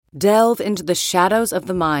Delve into the shadows of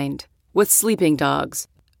the mind with Sleeping Dogs,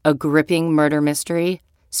 a gripping murder mystery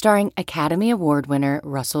starring Academy Award winner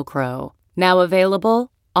Russell Crowe. Now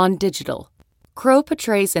available on digital. Crowe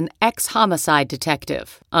portrays an ex-homicide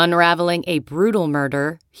detective unraveling a brutal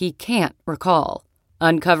murder he can't recall.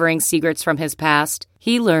 Uncovering secrets from his past,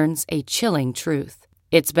 he learns a chilling truth.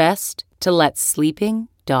 It's best to let sleeping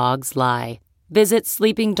dogs lie. Visit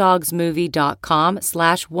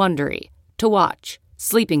sleepingdogsmovie.com/Wondery to watch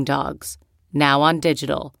Sleeping Dogs, now on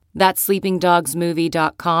digital. That's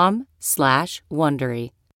sleepingdogsmovie.com/Wondery.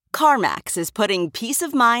 CarMax is putting peace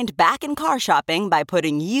of mind back in car shopping by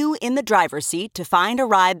putting you in the driver's seat to find a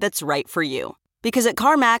ride that's right for you. Because at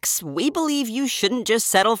CarMax, we believe you shouldn't just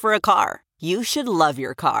settle for a car. You should love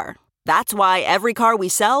your car. That's why every car we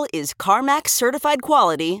sell is CarMax certified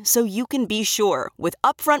quality, so you can be sure with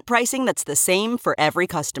upfront pricing that's the same for every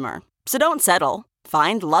customer. So don't settle.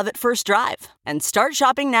 Find love at first drive and start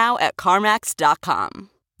shopping now at CarMax.com.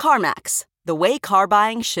 CarMax, the way car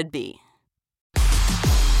buying should be.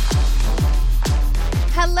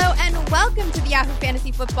 Hello and welcome to the Yahoo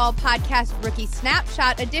Fantasy Football Podcast Rookie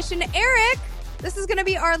Snapshot Edition. Eric, this is going to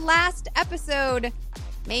be our last episode,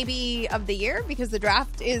 maybe of the year, because the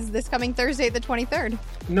draft is this coming Thursday, the 23rd.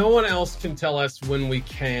 No one else can tell us when we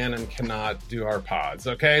can and cannot do our pods,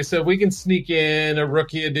 okay? So if we can sneak in a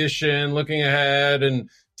rookie edition, looking ahead, and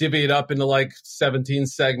divvy it up into like 17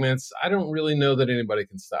 segments, I don't really know that anybody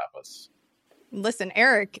can stop us. Listen,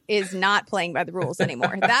 Eric is not playing by the rules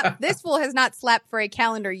anymore. This fool has not slept for a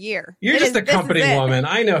calendar year. You're just a company woman.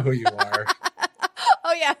 I know who you are.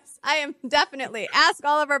 Oh, yes, I am definitely. Ask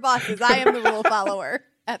all of our bosses. I am the rule follower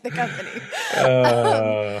at the company.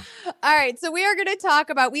 All right, so we are going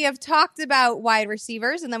to we have talked about wide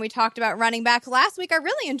receivers, and then we talked about running back. Last week, I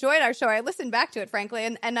really enjoyed our show. I listened back to it, frankly,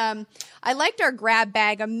 and I liked our grab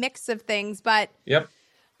bag, a mix of things, but yep.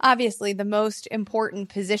 Obviously, the most important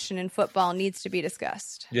position in football needs to be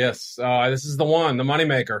discussed. Yes, this is the one, the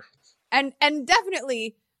moneymaker. And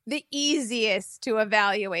definitely the easiest to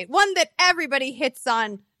evaluate. One that everybody hits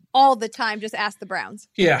on all the time. Just ask the Browns.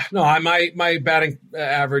 Yeah, no, my batting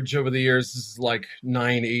average over the years is like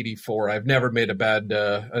 984. I've never made a bad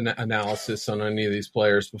analysis on any of these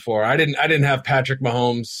players before. I didn't have Patrick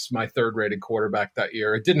Mahomes, my third-rated quarterback that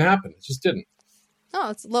year. It didn't happen. It just didn't. Oh,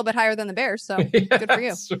 it's a little bit higher than the Bears, so good for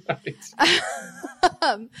you. That's right.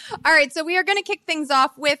 All right, so we are going to kick things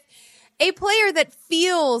off with a player that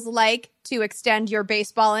feels like, to extend your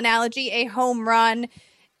baseball analogy, a home run.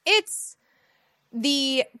 It's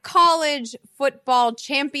the college football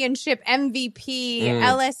championship MVP,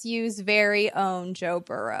 LSU's very own Joe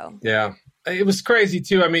Burrow. Yeah, it was crazy,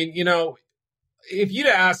 too. I mean, if you'd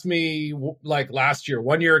asked me like last year,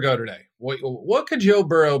 1 year ago today, what could Joe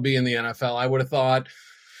Burrow be in the NFL? I would have thought,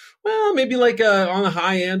 well, maybe like on the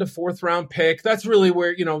high end, a fourth round pick. That's really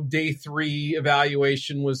where, day 3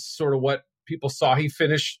 evaluation was sort of what people saw. He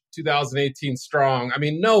finished 2018 strong. I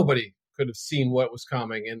mean, nobody could have seen what was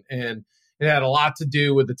coming. And it had a lot to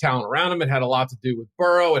do with the talent around him. It had a lot to do with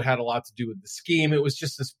Burrow. It had a lot to do with the scheme. It was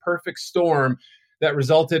just this perfect storm that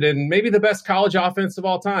resulted in maybe the best college offense of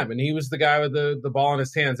all time. And he was the guy with the ball in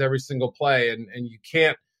his hands every single play. And you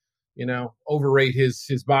can't, overrate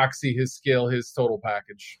his moxie, his skill, his total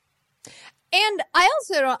package. And I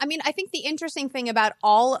think the interesting thing about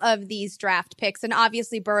all of these draft picks, and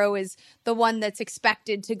obviously Burrow is the one that's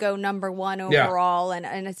expected to go number 1 overall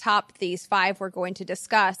and atop these 5 we're going to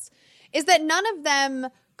discuss, is that none of them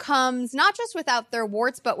comes not just without their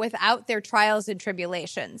warts, but without their trials and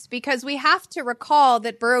tribulations. Because we have to recall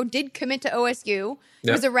that Burrow did commit to OSU. He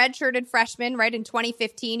was a redshirted freshman, right, in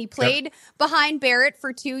 2015. He played behind Barrett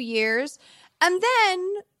for 2 years. And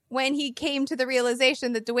then when he came to the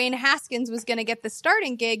realization that Dwayne Haskins was going to get the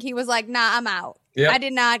starting gig, he was like, nah, I'm out. I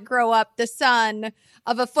did not grow up the son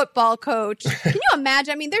of a football coach. Can you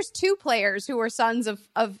imagine? I mean, there's 2 players who were sons of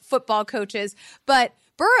football coaches, but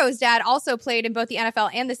Burrow's dad also played in both the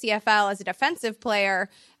NFL and the CFL as a defensive player,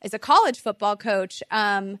 as a college football coach.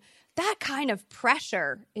 That kind of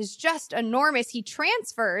pressure is just enormous. He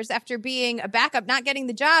transfers after being a backup, not getting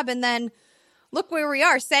the job, and then look where we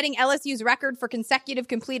are, setting LSU's record for consecutive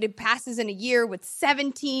completed passes in a year with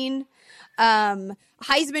 17.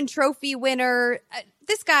 Heisman Trophy winner.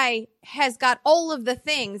 This guy has got all of the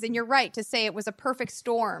things, and you're right to say it was a perfect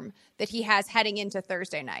storm that he has heading into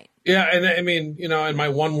Thursday night. Yeah, and I mean, in my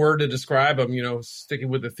one word to describe him, sticking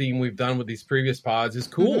with the theme we've done with these previous pods, is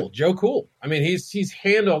cool. Mm-hmm. Joe Cool. I mean, he's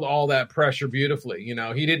handled all that pressure beautifully. He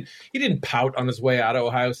didn't pout on his way out of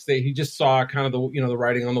Ohio State. He just saw kind of the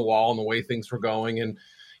writing on the wall and the way things were going, and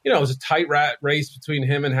it was a tight race between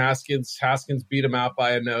him and Haskins. Haskins beat him out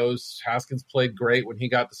by a nose. Haskins played great when he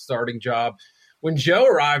got the starting job. When Joe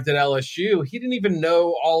arrived at LSU, he didn't even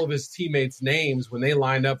know all of his teammates' names when they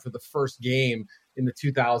lined up for the first game in the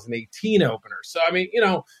 2018 opener. So, I mean,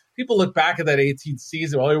 people look back at that 18th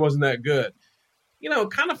season, well, he wasn't that good.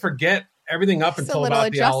 Kind of forget everything up until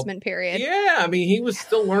about the adjustment period. Yeah, I mean, he was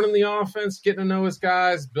still learning the offense, getting to know his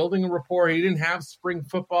guys, building a rapport. He didn't have spring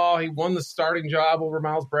football. He won the starting job over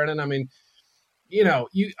Miles Brennan. I mean,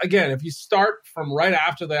 if you start from right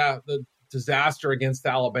after the disaster against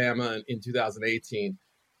Alabama in 2018,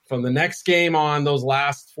 from the next game on, those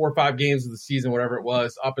last 4 or 5 games of the season, whatever it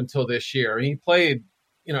was, up until this year, and he played.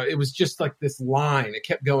 It was just like this line. It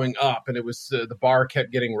kept going up, and it was the bar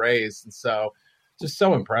kept getting raised, and so just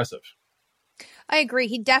so impressive. I agree.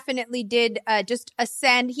 He definitely did just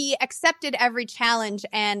ascend. He accepted every challenge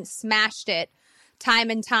and smashed it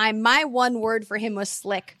time and time. My one word for him was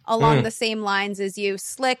slick, along the same lines as you.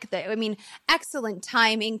 Slick, excellent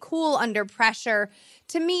timing, cool under pressure.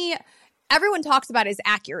 To me, everyone talks about his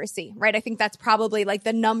accuracy, right? I think that's probably like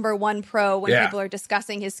the number one pro when people are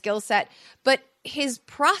discussing his skill set. But his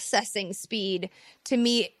processing speed, to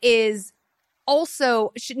me, is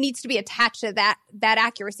also needs to be attached to that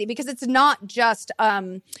accuracy, because it's not just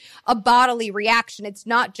a bodily reaction. It's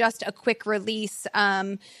not just a quick release.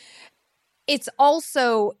 It's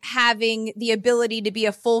also having the ability to be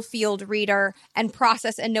a full field reader and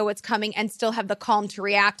process and know what's coming and still have the calm to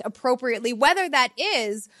react appropriately, whether that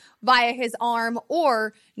is via his arm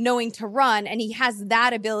or knowing to run. And he has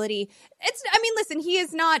that ability. Listen, he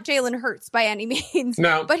is not Jalen Hurts by any means,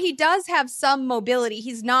 no, but he does have some mobility.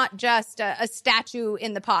 He's not just a statue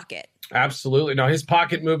in the pocket. Absolutely. No, his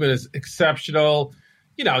pocket movement is exceptional.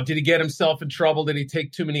 Did he get himself in trouble? Did he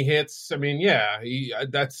take too many hits? I mean, yeah,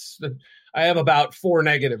 I have about 4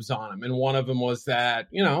 negatives on him, and one of them was that,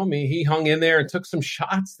 he hung in there and took some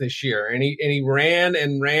shots this year, and he ran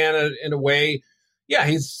in a way. Yeah,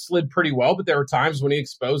 he slid pretty well, but there were times when he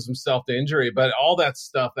exposed himself to injury. But all that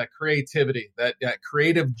stuff, that creativity, that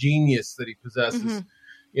creative genius that he possesses,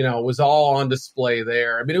 was all on display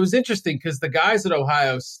there. I mean, it was interesting because the guys at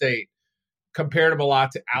Ohio State compared him a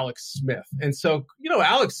lot to Alex Smith, and so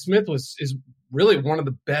Alex Smith is really one of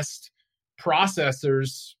the best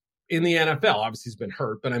processors in the NFL. Obviously, he's been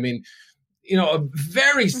hurt, but I mean, a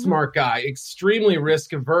very smart guy, extremely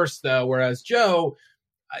risk averse though, whereas Joe,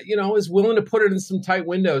 is willing to put it in some tight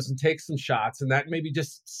windows and take some shots, and that maybe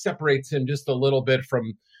just separates him just a little bit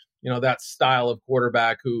from, that style of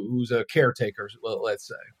quarterback who's a caretaker, let's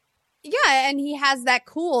say. Yeah, and he has that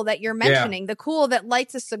cool that you're mentioning, the cool that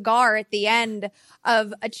lights a cigar at the end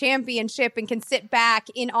of a championship and can sit back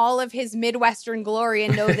in all of his Midwestern glory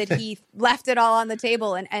and know that he left it all on the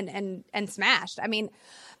table and smashed. I mean,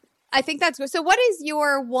 I think that's good. So what is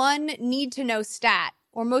your one need-to-know stat,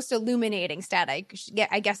 or most illuminating stat, I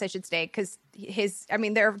guess I should say, because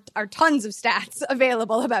there are tons of stats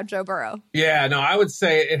available about Joe Burrow. Yeah, no, I would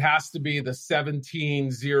say it has to be the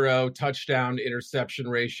 17-0 touchdown interception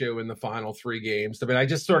ratio in the final 3 games. I mean, I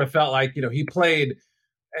just sort of felt like, he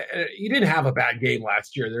didn't have a bad game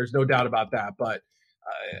last year. There's no doubt about that. But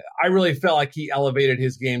I really felt like he elevated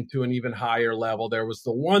his game to an even higher level. There was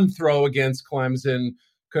the one throw against Clemson,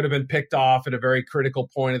 could have been picked off at a very critical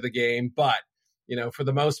point of the game. But for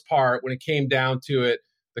the most part, when it came down to it,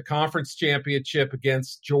 the conference championship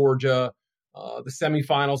against Georgia, the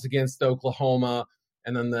semifinals against Oklahoma,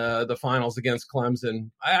 and then the finals against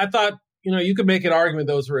Clemson, I thought, you could make an argument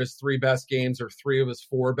those were his 3 best games, or 3 of his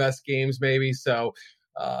 4 best games maybe. So,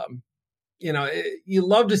 you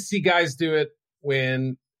love to see guys do it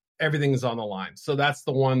when everything's on the line. So that's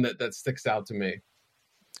the one that sticks out to me.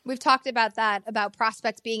 We've talked about that, about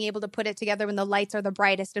prospects being able to put it together when the lights are the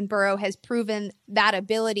brightest, and Burrow has proven that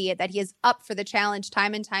ability, that he is up for the challenge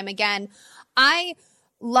time and time again. I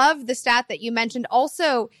love the stat that you mentioned.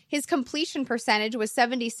 Also, his completion percentage was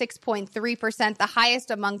 76.3%, the highest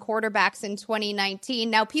among quarterbacks in 2019.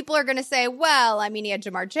 Now, people are going to say, well, I mean, he had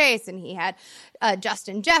Jamar Chase and he had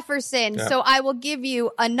Justin Jefferson. Yeah. So I will give you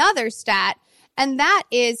another stat. And that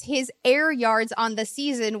is his air yards on the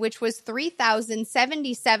season, which was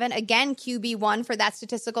 3,077, again, QB1 for that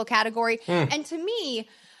statistical category. And to me,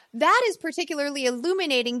 that is particularly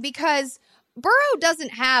illuminating because Burrow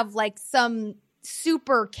doesn't have like some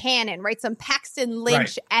super cannon, right? Some Paxton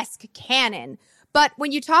Lynch-esque cannon. But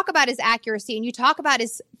when you talk about his accuracy and you talk about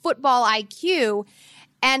his football IQ,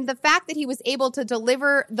 and the fact that he was able to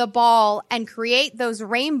deliver the ball and create those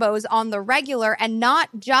rainbows on the regular, and not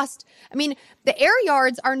just, the air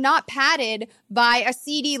yards are not padded by a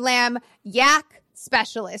CeeDee Lamb yak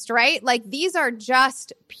specialist, right? Like these are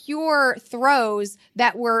just pure throws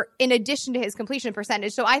that were in addition to his completion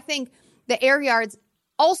percentage. So I think the air yards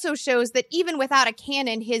also shows that even without a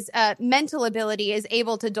cannon, his mental ability is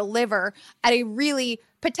able to deliver at a really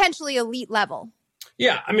potentially elite level.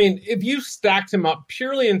 Yeah, I mean, if you stacked him up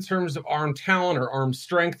purely in terms of arm talent or arm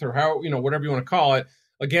strength or how, whatever you want to call it,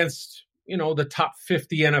 against, the top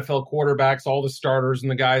 50 NFL quarterbacks, all the starters and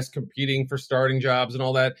the guys competing for starting jobs and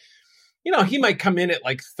all that, he might come in at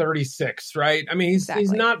like 36, right? I mean,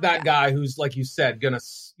 he's not that guy who's, like you said, going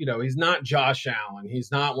to, he's not Josh Allen. He's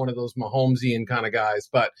not one of those Mahomesian kind of guys.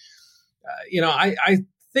 But, I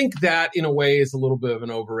think that in a way is a little bit of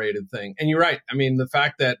an overrated thing. And you're right. I mean, the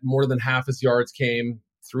fact that more than half his yards came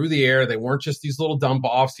through the air, they weren't just these little dump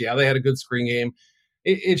offs. Yeah, they had a good screen game.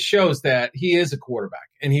 It shows that he is a quarterback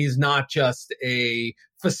and he's not just a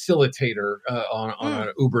facilitator on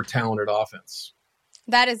an uber talented offense.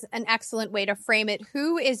 That is an excellent way to frame it.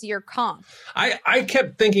 Who is your comp? I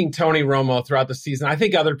kept thinking Tony Romo throughout the season. I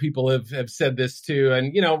think other people have said this too.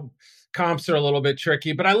 And, comps are a little bit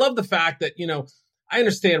tricky, but I love the fact that, I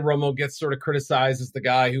understand Romo gets sort of criticized as the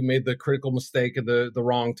guy who made the critical mistake at the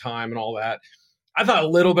wrong time and all that. I thought a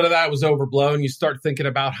little bit of that was overblown. You start thinking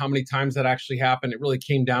about how many times that actually happened. It really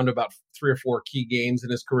came down to about 3 or 4 key games in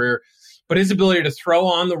his career. But his ability to throw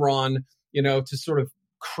on the run, to sort of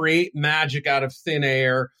create magic out of thin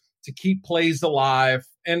air, to keep plays alive.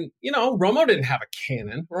 And, Romo didn't have a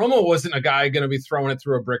cannon. Romo wasn't a guy going to be throwing it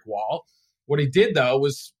through a brick wall. What he did, though,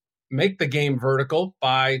 was make the game vertical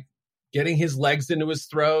by getting his legs into his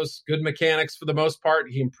throws, good mechanics for the most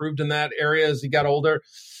part. He improved in that area as he got older.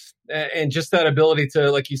 And just that ability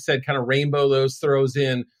to, like you said, kind of rainbow those throws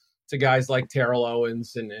in to guys like Terrell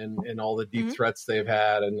Owens and all the deep threats they've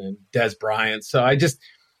had and Dez Bryant. So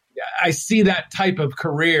I see that type of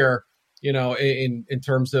career, in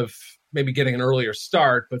terms of maybe getting an earlier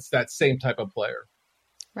start, but it's that same type of player.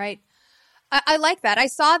 Right. I like that. I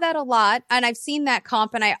saw that a lot and I've seen that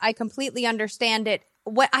comp and I completely understand it.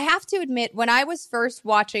 What I have to admit, when I was first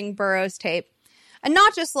watching Burrow's tape, and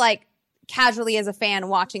not just like casually as a fan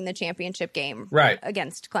watching the championship game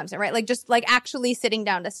against Clemson, right? Like just like actually sitting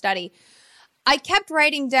down to study, I kept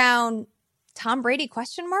writing down Tom Brady ?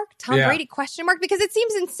 Tom Brady ? Because it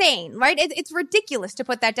seems insane, right? It's ridiculous to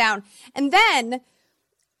put that down. And then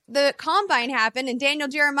the combine happened and Daniel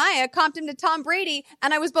Jeremiah comped him to Tom Brady.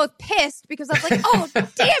 And I was both pissed because I was like, oh, damn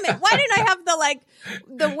it. Why didn't I have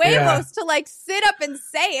the huevos to sit up and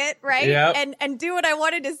say it, right? Yep. And do what I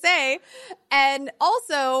wanted to say. And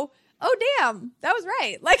also, oh, damn, that was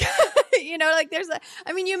right.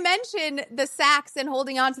 You mentioned the sacks and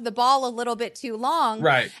holding on to the ball a little bit too long.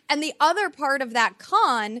 Right. And the other part of that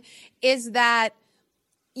con is that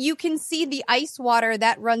you can see the ice water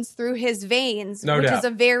that runs through his veins, which is a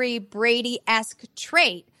very Brady-esque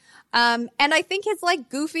trait. And I think his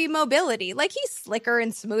goofy mobility, he's slicker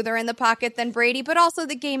and smoother in the pocket than Brady, but also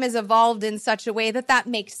the game has evolved in such a way that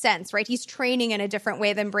makes sense, right? He's training in a different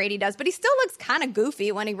way than Brady does, but he still looks kind of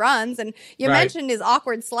goofy when he runs. And you mentioned his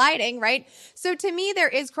awkward sliding, right? So to me, there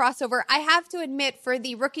is crossover. I have to admit, for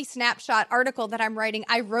the Rookie Snapshot article that I'm writing,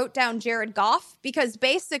 I wrote down Jared Goff because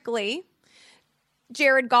basically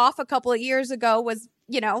Jared Goff a couple of years ago was,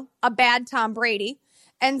 a bad Tom Brady.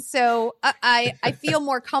 And so I feel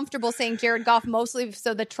more comfortable saying Jared Goff, mostly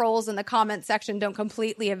so the trolls in the comment section don't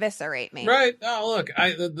completely eviscerate me. Right. Oh, look,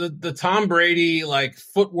 the Tom Brady,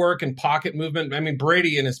 footwork and pocket movement. I mean,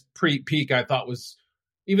 Brady in his peak, I thought was,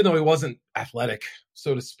 even though he wasn't athletic,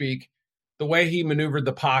 so to speak, the way he maneuvered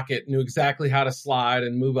the pocket, knew exactly how to slide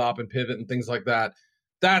and move up and pivot and things like that.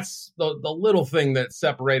 That's the little thing that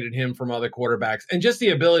separated him from other quarterbacks. And just the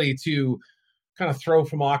ability to kind of throw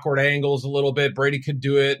from awkward angles a little bit. Brady could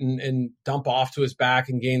do it and dump off to his back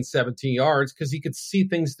and gain 17 yards because he could see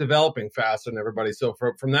things developing faster than everybody. So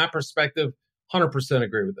from that perspective, 100%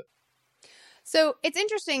 agree with it. So it's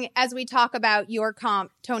interesting as we talk about your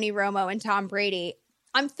comp, Tony Romo and Tom Brady.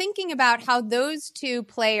 I'm thinking about how those two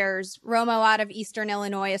players, Romo out of Eastern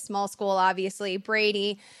Illinois, a small school, obviously,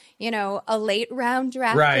 Brady, a late round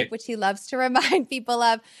draft pick, which he loves to remind people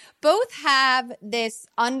of, both have this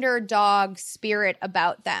underdog spirit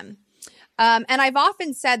about them. And I've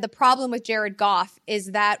often said the problem with Jared Goff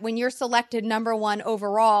is that when you're selected number 1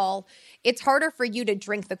 overall, it's harder for you to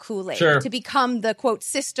drink the Kool-Aid, to become the, quote,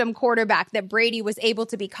 system quarterback that Brady was able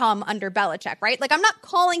to become under Belichick, right? I'm not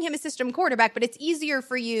calling him a system quarterback, but it's easier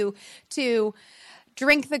for you to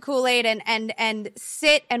drink the Kool-Aid and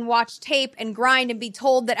sit and watch tape and grind and be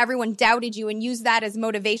told that everyone doubted you and use that as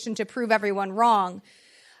motivation to prove everyone wrong.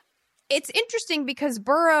 It's interesting because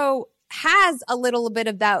Burrow has a little bit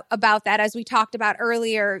of that about that, as we talked about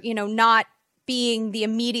earlier, not being the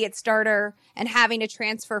immediate starter and having to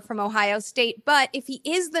transfer from Ohio State. But if he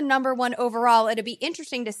is the number one overall, it'd be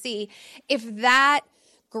interesting to see if that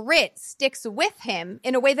grit sticks with him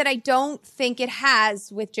in a way that I don't think it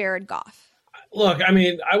has with Jared Goff. Look, I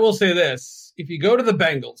mean, I will say this. If you go to the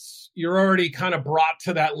Bengals, you're already kind of brought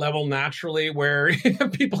to that level naturally where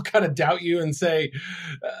people kind of doubt you and say,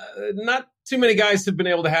 not too many guys have been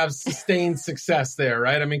able to have sustained success there,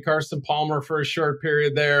 right? I mean, Carson Palmer for a short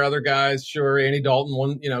period there. Other guys, sure. Andy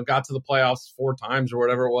Dalton, got to the playoffs 4 times or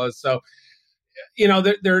whatever it was. So,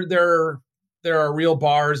 there are real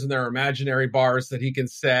bars and there are imaginary bars that he can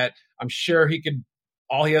set. I'm sure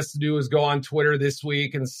all he has to do is go on Twitter this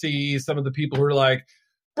week and see some of the people who are like,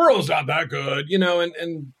 Burrow's not that good,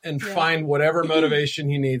 and find whatever motivation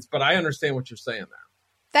he needs. But I understand what you're saying there.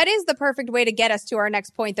 That is the perfect way to get us to our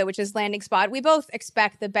next point, though, which is landing spot. We both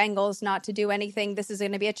expect the Bengals not to do anything. This is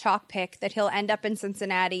going to be a chalk pick, that he'll end up in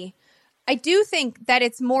Cincinnati. I do think that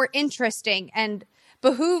it's more interesting and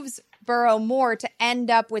behooves Burrow more to end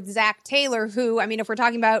up with Zach Taylor, who, I mean, if we're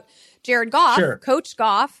talking about Jared Goff, sure. Coach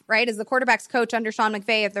Goff, right, is the quarterback's coach under Sean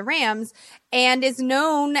McVay of the Rams and is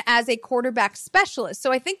known as a quarterback specialist.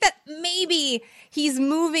 So I think that maybe he's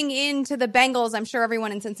moving into the Bengals. I'm sure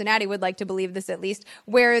everyone in Cincinnati would like to believe this, at least,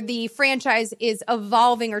 where the franchise is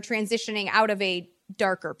evolving or transitioning out of a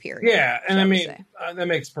darker period. Yeah, and I mean, that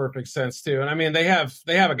makes perfect sense too. And I mean, they have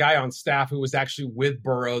a guy on staff who was actually with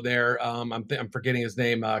Burrow there. I'm forgetting his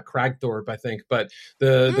name, Cragthorpe, I think, but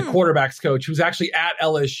the quarterback's coach who's actually at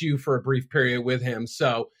LSU for a brief period with him.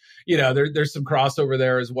 So, there's some crossover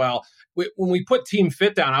there as well. When we put Team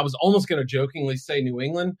Fit down, I was almost going to jokingly say New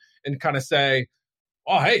England and kind of say,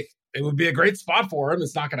 oh, hey, it would be a great spot for him.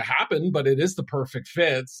 It's not going to happen, but it is the perfect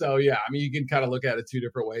fit. So, yeah, I mean, you can kind of look at it 2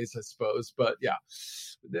 different ways, I suppose. But, yeah,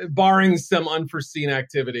 barring some unforeseen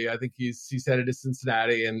activity, I think he's headed to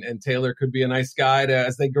Cincinnati, and Taylor could be a nice guy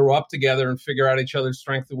as they grow up together and figure out each other's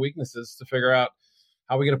strengths and weaknesses to figure out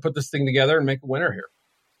how we're going to put this thing together and make a winner here.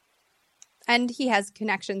 And he has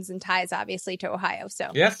connections and ties, obviously, to Ohio. So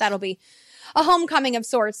yes. That'll be a homecoming of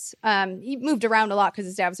sorts. He moved around a lot because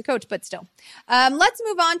his dad was a coach, but still. Let's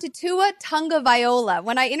move on to Tua Tagovailoa.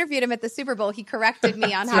 When I interviewed him at the Super Bowl, he corrected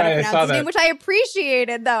me on how to pronounce his name, which I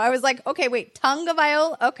appreciated, though. I was like, okay, wait,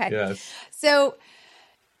 Tagovailoa? Okay. Yes. So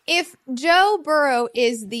if Joe Burrow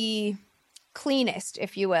is the cleanest,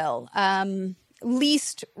 if you will,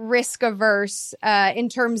 least risk averse in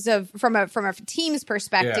terms of from a team's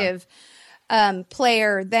perspective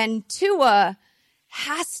player, then Tua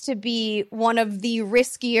has to be one of the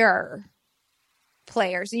riskier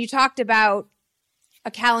players. And you talked about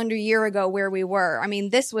a calendar year ago where we were. I mean,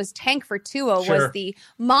 this was tank for Tua was the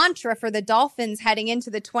mantra for the Dolphins heading into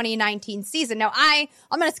the 2019 season. Now, I'm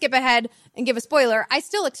going to skip ahead and give a spoiler. I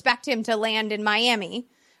still expect him to land in Miami,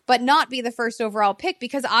 but not be the first overall pick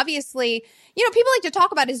because obviously, people like to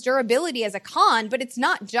talk about his durability as a con, but it's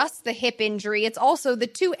not just the hip injury. It's also the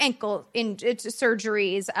 2 ankle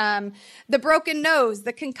surgeries, the broken nose,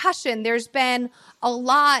 the concussion. There's been a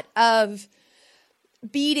lot of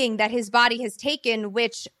beating that his body has taken,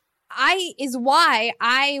 which is why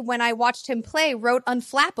when I watched him play, wrote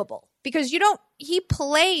unflappable. Because he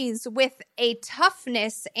plays with a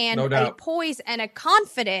toughness and a poise and a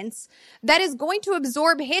confidence that is going to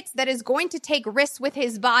absorb hits, that is going to take risks with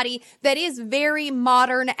his body, that is very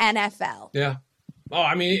modern NFL. Yeah. Oh,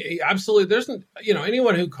 I mean, absolutely. There's,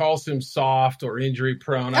 anyone who calls him soft or injury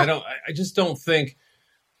prone, I just don't think,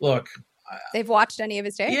 look. They've watched any of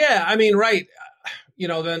his tape? Yeah. I mean, right.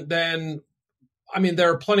 Then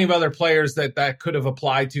there are plenty of other players that could have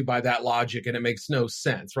applied to by that logic, and it makes no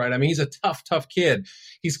sense, right? I mean, he's a tough kid.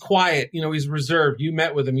 He's quiet. He's reserved. You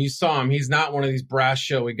met with him. You saw him. He's not one of these brash,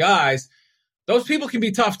 showy guys. Those people can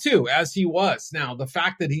be tough too, as he was. Now, the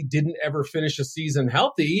fact that he didn't ever finish a season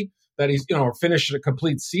healthy, that he's, or finish a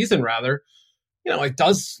complete season rather, it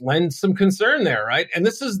does lend some concern there, right? And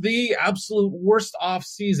this is the absolute worst off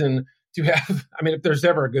season to have. I mean, if there's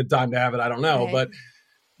ever a good time to have it, I don't know, but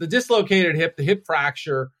the dislocated hip, the hip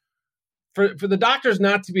fracture, for the doctors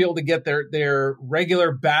not to be able to get their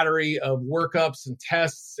regular battery of workups and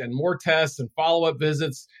tests and more tests and follow-up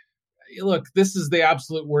visits, look, this is the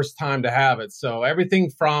absolute worst time to have it. So everything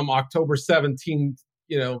from October 17th,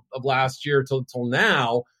 of last year till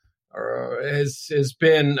now has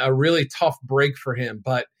been a really tough break for him.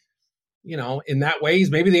 But, in that way,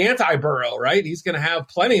 he's maybe the anti-Burrow, right? He's going to have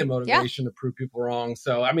plenty of motivation to prove people wrong.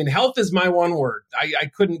 So, I mean, health is my one word.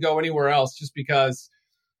 I couldn't go anywhere else just because,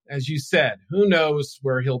 as you said, who knows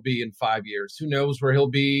where he'll be in 5 years? Who knows where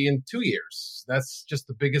he'll be in 2 years? That's just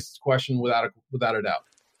the biggest question without a doubt.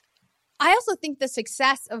 I also think the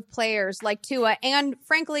success of players like Tua and,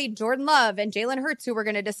 frankly, Jordan Love and Jalen Hurts, who we're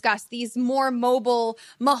going to discuss, these more mobile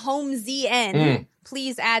Mahomes-y-N,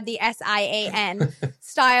 please add the SIAN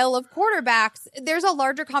style of quarterbacks, there's a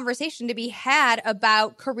larger conversation to be had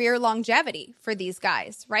about career longevity for these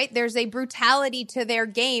guys, right? There's a brutality to their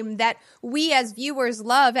game that we as viewers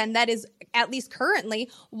love, and that is, at least currently,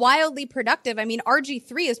 wildly productive. I mean,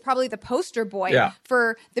 RG3 is probably the poster boy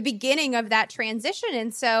for the beginning of that transition.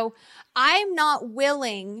 And so I'm not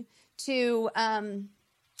willing to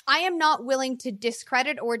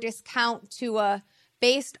discredit or discount Tua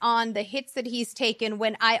based on the hits that he's taken,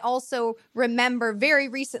 when I also remember very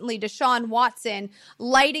recently Deshaun Watson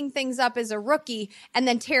lighting things up as a rookie and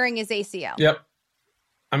then tearing his ACL. Yep.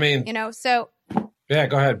 I mean, so. Yeah,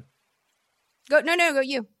 go ahead. Go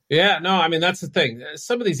you. Yeah, no, I mean, that's the thing.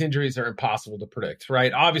 Some of these injuries are impossible to predict,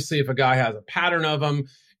 right? Obviously, if a guy has a pattern of them,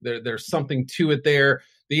 there's something to it there.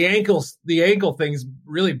 The ankle things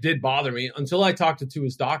really did bother me until I talked to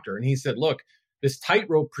his doctor, and he said, look, this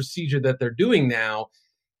tightrope procedure that they're doing now,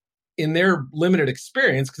 in their limited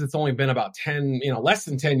experience, because it's only been about less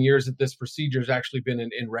than 10 years that this procedure has actually been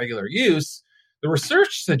in regular use, the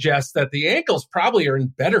research suggests that the ankles probably are in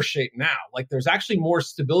better shape now. Like, there's actually more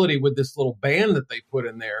stability with this little band that they put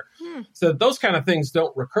in there. So that those kind of things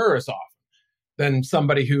don't recur as often than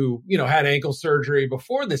somebody who, had ankle surgery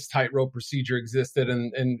before this tightrope procedure existed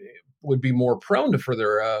and would be more prone to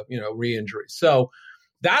further, re-injury. So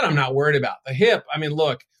that I'm not worried about. The hip, I mean,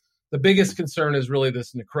 look, the biggest concern is really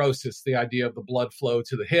this necrosis, the idea of the blood flow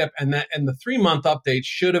to the hip. And the 3-month update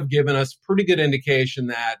should have given us pretty good indication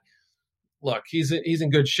that, look, he's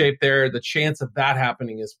in good shape there. The chance of that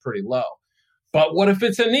happening is pretty low. But what if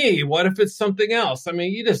it's a knee? What if it's something else? I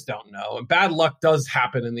mean, you just don't know. And bad luck does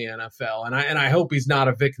happen in the NFL. And I hope he's not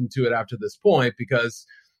a victim to it after this point, because,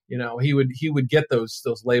 he would get those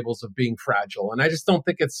labels of being fragile. And I just don't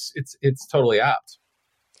think it's totally apt.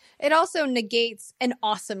 It also negates an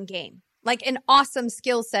awesome game, like an awesome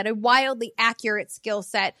skill set, a wildly accurate skill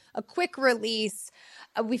set, a quick release.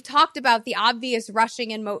 We've talked about the obvious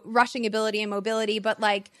rushing ability and mobility, but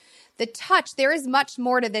like the touch, there is much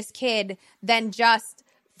more to this kid than just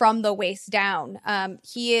from the waist down.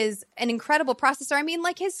 He is an incredible processor. I mean,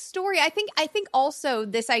 like his story, I think also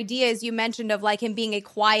this idea, as you mentioned, of like him being a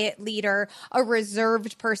quiet leader, a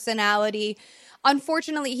reserved personality.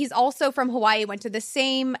 Unfortunately, he's also from Hawaii, went to the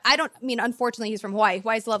same, unfortunately, he's from Hawaii.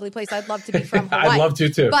 Hawaii's a lovely place. I'd love to be from Hawaii. I'd love to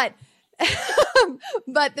too.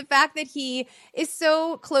 But the fact that he is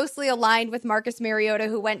so closely aligned with Marcus Mariota,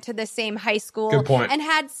 who went to the same high school and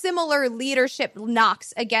had similar leadership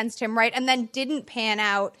knocks against him, right? And then didn't pan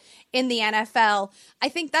out in the NFL. I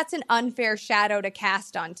think that's an unfair shadow to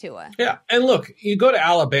cast on Tua. Yeah. And look, you go to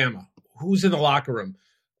Alabama, who's in the locker room?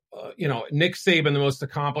 Nick Saban, the most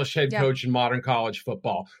accomplished head coach in modern college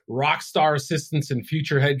football, rock star assistants and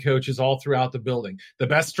future head coaches all throughout the building, the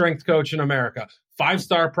best strength coach in America,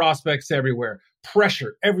 5-star prospects everywhere,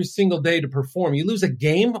 pressure every single day to perform. You lose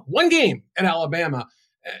one game at Alabama,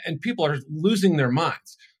 and people are losing their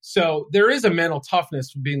minds. So there is a mental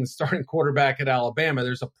toughness with being the starting quarterback at Alabama.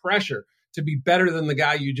 There's a pressure to be better than the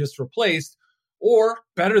guy you just replaced, or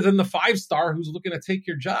better than the 5-star who's looking to take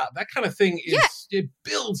your job. That kind of thing it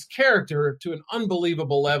builds character to an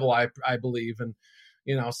unbelievable level, I believe. And,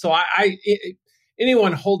 so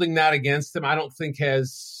anyone holding that against him, I don't think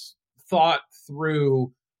has thought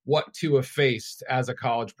through what Tua faced as a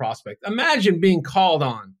college prospect. Imagine being called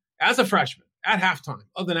on as a freshman at halftime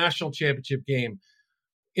of the national championship game,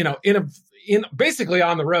 in basically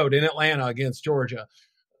on the road in Atlanta against Georgia,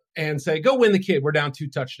 and say, go win the kid. We're down 2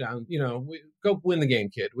 touchdowns. Go win the game,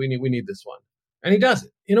 kid. We need this one. And he does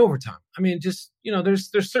it in overtime. I mean, just,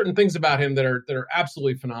 there's certain things about him that are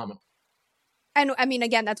absolutely phenomenal. And I mean,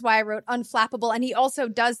 again, that's why I wrote unflappable. And he also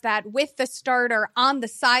does that with the starter on the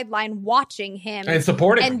sideline, watching him and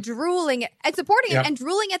supporting and drooling and supporting him and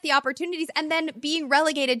drooling at the opportunities, and then being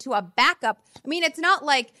relegated to a backup. I mean, it's not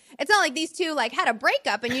like these two like had a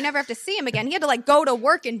breakup and you never have to see him again. He had to like go to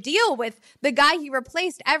work and deal with the guy he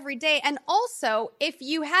replaced every day. And also, if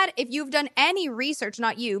you've done any research,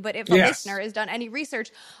 not you, but if a listener has done any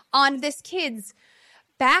research on this kid's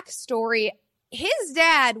backstory, his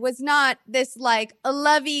dad was not this like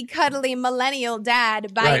lovey, cuddly millennial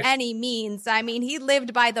dad by any means. I mean, he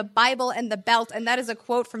lived by the Bible and the belt, and that is a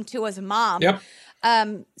quote from Tua's mom. Yep.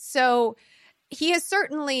 So he has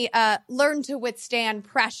certainly learned to withstand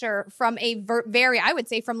pressure from a I would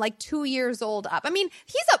say from like 2 years old up. I mean,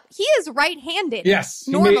 he is right-handed. Yes.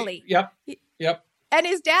 Normally. Yep. And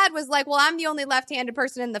his dad was like, well, I'm the only left-handed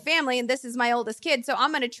person in the family, and this is my oldest kid, so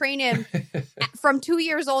I'm going to train him from 2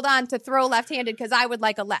 years old on to throw left-handed because I would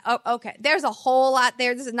like okay, there's a whole lot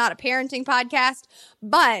there. This is not a parenting podcast,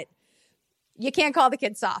 but you can't call the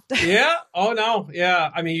kid soft. Yeah. Oh, no.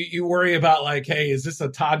 Yeah. I mean, you worry about like, hey, is this a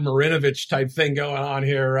Todd Marinovich type thing going on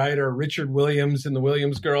here, right? Or Richard Williams and the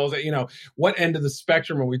Williams girls? You know, what end of the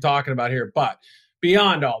spectrum are we talking about here? But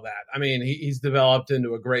beyond all that, I mean, he's developed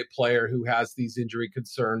into a great player who has these injury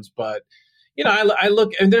concerns. But, you know, I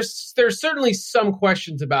look, and there's certainly some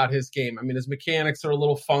questions about his game. I mean, his mechanics are a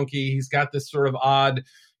little funky. He's got this sort of odd,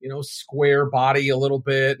 you know, square body a little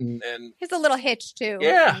bit. And he's a little hitched too.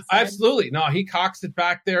 Yeah, absolutely. No, he cocks it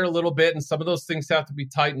back there a little bit. And some of those things have to be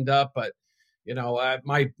tightened up. But, you know,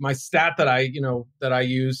 my stat that I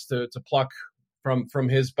used to pluck from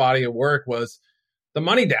his body of work was the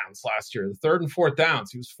money downs last year, the third and fourth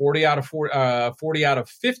downs. He was 40 out of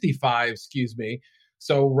 55, excuse me.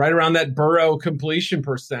 So right around that Burrow completion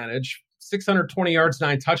percentage, 620 yards,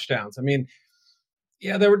 9 touchdowns. I mean,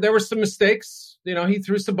 yeah, there were some mistakes. You know, he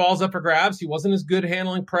threw some balls up for grabs. He wasn't as good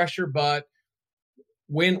handling pressure, but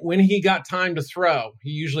when he got time to throw, he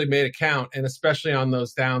usually made it count, and especially on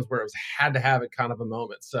those downs where it was had to have it kind of a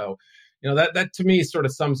moment. So, you know, that to me sort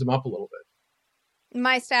of sums him up a little bit.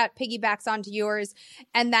 My stat piggybacks onto yours,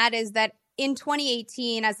 and that is that in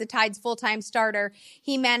 2018, as the Tide's full-time starter,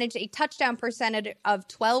 he managed a touchdown percentage of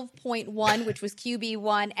 12.1, which was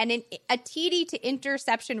QB1, and a TD to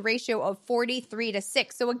interception ratio of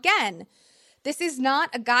 43-6. So again, this is not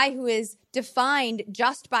a guy who is defined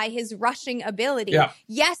just by his rushing ability. Yeah.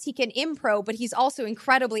 Yes, he can impro, but he's also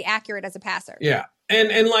incredibly accurate as a passer. Yeah.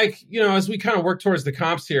 And like, you know, as we kind of work towards the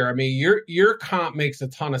comps here, I mean, your comp makes a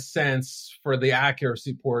ton of sense for the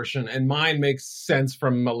accuracy portion, and mine makes sense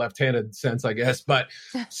from a left-handed sense, I guess, but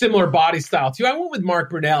similar body style too. I went with Mark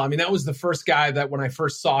Brunell. I mean, that was the first guy that when I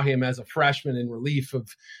first saw him as a freshman in relief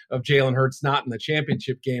of Jalen Hurts not in the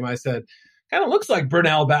championship game, I said, kind of looks like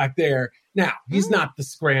Brunell back there. Now, he's not the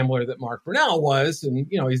scrambler that Mark Brunell was, and,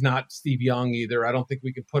 you know, he's not Steve Young either. I don't think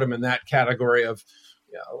we could put him in that category of,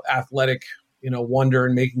 you know, athletic, you know, wonder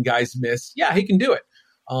and making guys miss. Yeah, he can do it.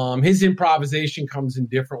 His improvisation comes in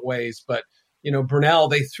different ways, but, you know,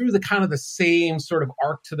 Brunell, they threw the kind of the same sort of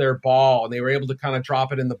arc to their ball, and they were able to kind of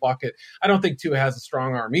drop it in the bucket. I don't think Tua has a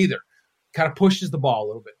strong arm either. Kind of pushes the ball a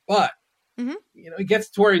little bit, but you know, he gets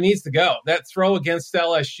to where he needs to go. That throw against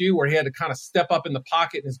LSU where he had to kind of step up in the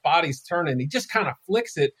pocket and his body's turning, he just kind of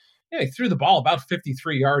flicks it. Yeah, he threw the ball about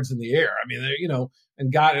 53 yards in the air. I mean, you know,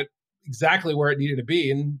 and got it exactly where it needed to be,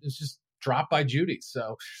 and it's just dropped by Judy.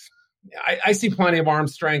 So I see plenty of arm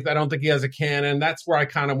strength. I don't think he has a cannon. That's where I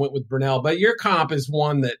kind of went with Brunell. But your comp is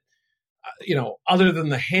one that, you know, other than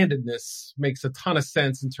the handedness, makes a ton of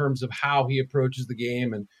sense in terms of how he approaches the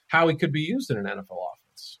game and how he could be used in an NFL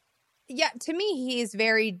offense. Yeah, to me,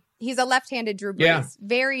 he's a left-handed Drew Brees,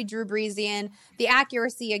 very Drew Breesian. The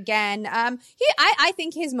accuracy again. I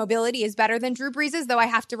think his mobility is better than Drew Brees's, though I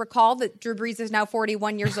have to recall that Drew Brees is now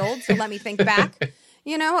 41 years old. So let me think back,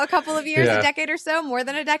 you know, a couple of years, a decade or so, more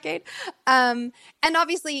than a decade. And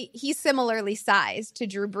obviously, he's similarly sized to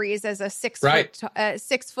Drew Brees as a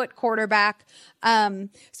 6 foot quarterback.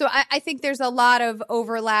 So I think there's a lot of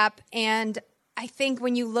overlap, and I think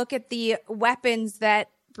when you look at the weapons that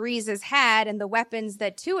Brees has had and the weapons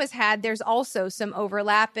that Tua's had, there's also some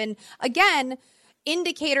overlap. And again,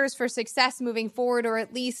 indicators for success moving forward, or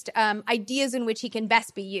at least ideas in which he can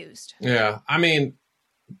best be used. Yeah. I mean,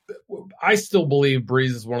 I still believe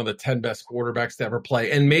Brees is one of the 10 best quarterbacks to ever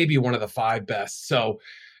play, and maybe one of the 5 best. So,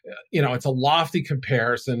 you know, it's a lofty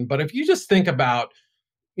comparison. But if you just think about,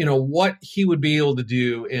 you know, what he would be able to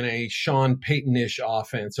do in a Sean Payton-ish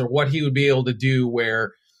offense, or what he would be able to do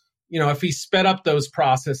where, you know, if he sped up those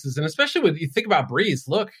processes, and especially when you think about Brees,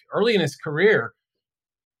 look, early in his career,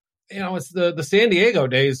 you know, it's the San Diego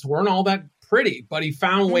days weren't all that pretty, but he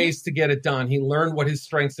found ways to get it done. He learned what his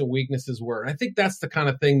strengths and weaknesses were. And I think that's the kind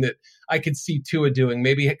of thing that I could see Tua doing,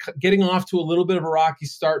 maybe getting off to a little bit of a rocky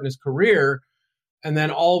start in his career, and then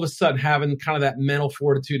all of a sudden having kind of that mental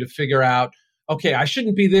fortitude to figure out, okay, I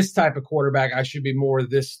shouldn't be this type of quarterback. I should be more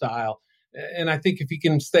this style. And I think if he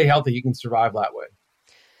can stay healthy, he can survive that way.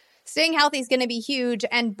 Staying healthy is going to be huge,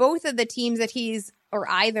 and both of the teams that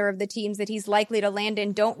either of the teams that he's likely to land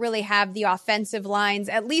in don't really have the offensive lines,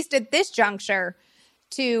 at least at this juncture,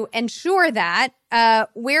 to ensure that.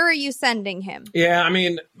 Where are you sending him? Yeah, I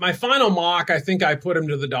mean, my final mock, I think I put him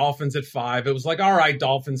to the Dolphins at 5. It was like, all right,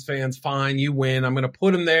 Dolphins fans, fine, you win. I'm going to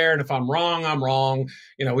put him there. And if I'm wrong, I'm wrong.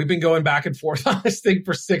 We've been going back and forth on this thing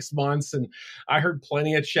for 6 months. And I heard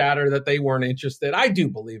plenty of chatter that they weren't interested. I do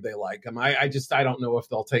believe they like him. I don't know if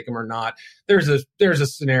they'll take him or not. There's a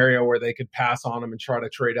scenario where they could pass on him and try to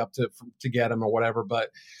trade up to get him or whatever. But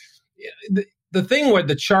the thing with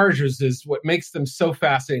the Chargers is what makes them so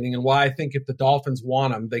fascinating, and why I think if the Dolphins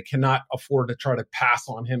want him, they cannot afford to try to pass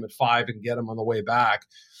on him at 5 and get him on the way back,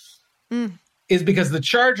 is because the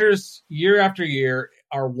Chargers, year after year,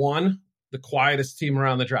 are, one, the quietest team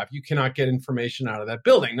around the draft. You cannot get information out of that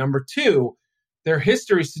building. Number two, their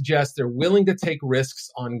history suggests they're willing to take risks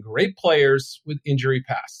on great players with injury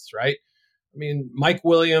pasts, right? I mean, Mike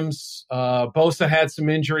Williams, Bosa had some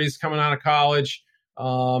injuries coming out of college.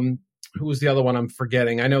 Who was the other one I'm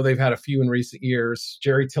forgetting? I know they've had a few in recent years.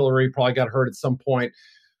 Jerry Tillery probably got hurt at some point.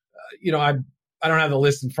 I don't have the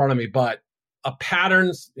list in front of me, but a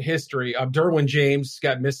pattern's history of Derwin James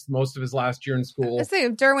got missed most of his last year in school. Let's say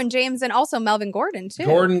Derwin James and also Melvin Gordon, too.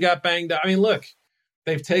 Gordon got banged up. I mean, look,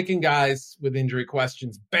 they've taken guys with injury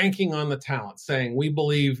questions, banking on the talent, saying, we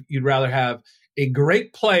believe you'd rather have a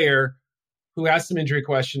great player who has some injury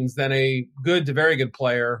questions than a good to very good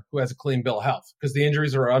player who has a clean bill of health, because the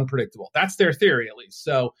injuries are unpredictable. That's their theory, at least.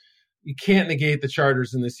 So you can't negate the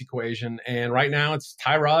Chargers in this equation. And right now it's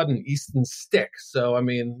Tyrod and Easton Stick. So, I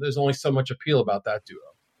mean, there's only so much appeal about that duo.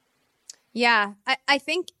 Yeah, I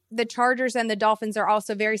think the Chargers and the Dolphins are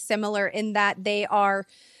also very similar in that they are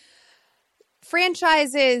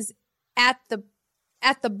franchises at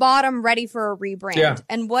the bottom, ready for a rebrand. Yeah.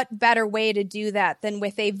 And what better way to do that than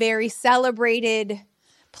with a very celebrated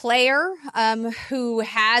player who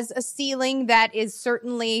has a ceiling that is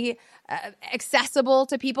certainly accessible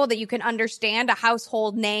to people, that you can understand, a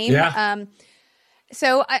household name. Yeah.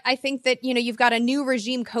 So I think that, you've got a new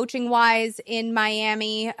regime coaching-wise in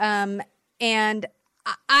Miami. And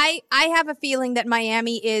I have a feeling that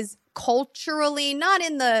Miami is culturally, not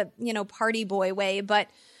in the, party boy way, but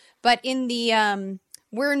in the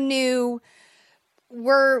we're new,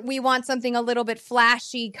 we want something a little bit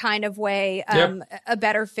flashy kind of way, a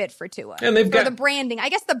better fit for Tua. And they've got the branding. I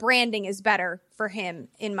guess the branding is better for him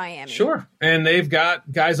in Miami. Sure. And they've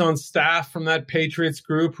got guys on staff from that Patriots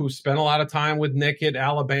group who spent a lot of time with Nick at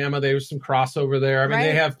Alabama. There was some crossover there. I mean,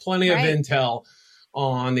 They have plenty of intel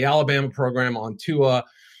on the Alabama program, on Tua.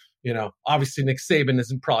 Obviously Nick Saban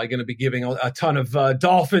isn't probably going to be giving a ton of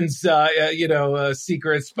Dolphins,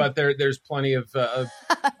 secrets, but there's plenty of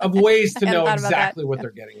ways to know exactly what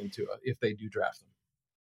they're getting into if they do draft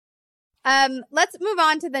them. Let's move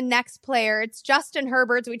on to the next player. It's Justin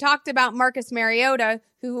Herbert. We talked about Marcus Mariota,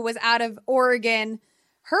 who was out of Oregon.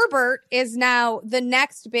 Herbert is now the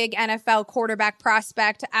next big NFL quarterback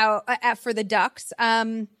prospect out for the Ducks.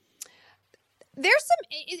 I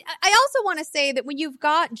also want to say that when you've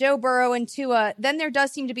got Joe Burrow and Tua, then there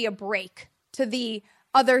does seem to be a break to the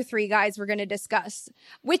other three guys we're going to discuss,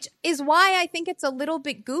 which is why I think it's a little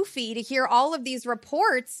bit goofy to hear all of these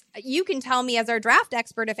reports. You can tell me as our draft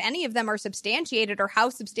expert if any of them are substantiated or how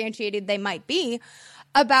substantiated they might be,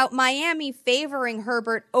 about Miami favoring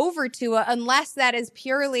Herbert over Tua, unless that is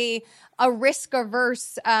purely a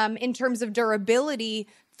risk-averse in terms of durability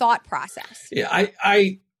thought process. Yeah,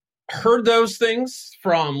 I heard those things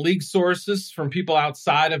from league sources, from people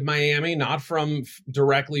outside of Miami, not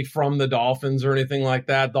directly from the Dolphins or anything like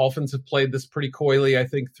that. Dolphins have played this pretty coyly, I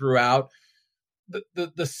think, throughout.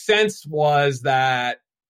 The sense was that,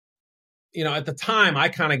 at the time I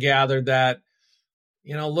kind of gathered that,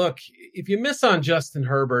 look, if you miss on Justin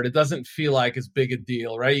Herbert, it doesn't feel like as big a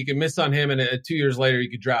deal, right? You can miss on him and 2 years later you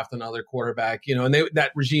could draft another quarterback, and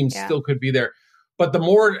that regime still could be there. But the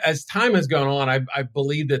more as time has gone on, I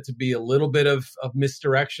believed it to be a little bit of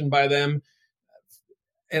misdirection by them.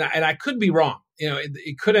 And I could be wrong.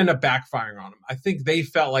 It could end up backfiring on them. I think they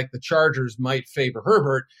felt like the Chargers might favor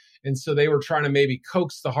Herbert. And so they were trying to maybe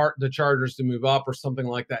coax the Chargers to move up or something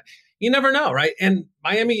like that. You never know, right? And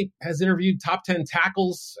Miami has interviewed top 10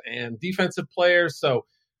 tackles and defensive players. So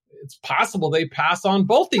it's possible they pass on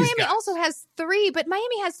both these guys. Miami also has 3, but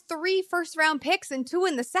Miami has 3 first-round picks and 2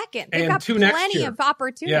 in the second. They've got 2 next year. Plenty of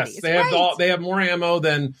opportunities. Yes, they have more ammo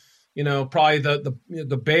than probably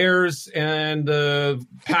the Bears and the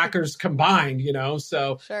Packers combined.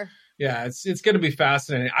 So sure. Yeah, it's going to be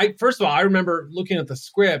fascinating. First of all, I remember looking at the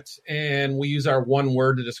script, and we use our one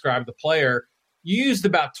word to describe the player. You used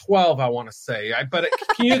about 12, I want to say. But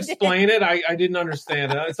can you explain it? I didn't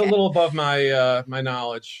understand it. It's a little above my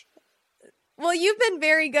knowledge. Well, you've been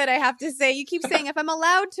very good, I have to say. You keep saying if I'm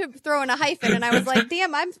allowed to throw in a hyphen, and I was like,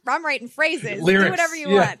 damn, I'm writing phrases. Lyrics. Do whatever you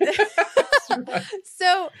want.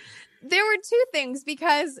 So there were two things,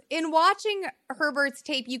 because in watching Herbert's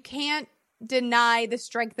tape, you can't deny the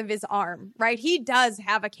strength of his arm, right? He does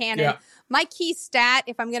have a cannon. Yeah. My key stat,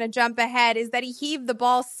 if I'm going to jump ahead, is that he heaved the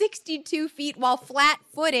ball 62 feet while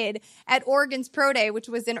flat-footed at Oregon's Pro Day, which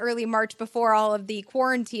was in early March before all of the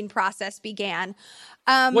quarantine process began.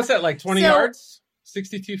 What's that, like 20 yards?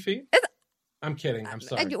 62 feet? I'm kidding. I'm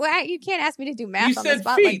sorry. You can't ask me to do math You on said the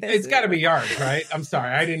spot feet. like this. It's got to be yards, right? I'm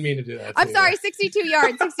sorry. I didn't mean to do that. I'm sorry. 62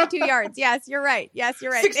 yards. 62 yards. Yes, you're right.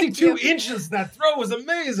 62 inches. That throw was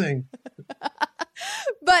amazing.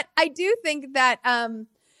 But I do think that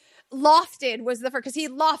lofted was the first, because he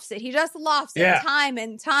lofts it. He just lofts it time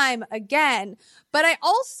and time again. But I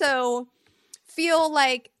also feel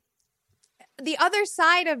like the other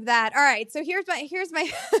side of that. All right. So here's my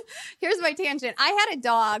here's my tangent. I had a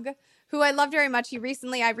dog who I loved very much. I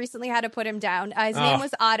recently had to put him down. His name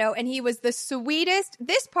was Otto, and he was the sweetest.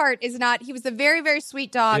 This part is not, he was a very, very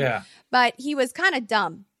sweet dog, but he was kind of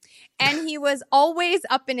dumb. And he was always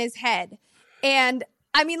up in his head. And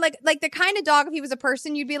I mean, like the kind of dog, if he was a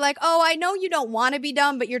person, you'd be like, oh, I know you don't want to be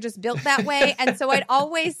dumb, but you're just built that way. And so I'd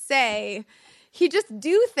always say, he just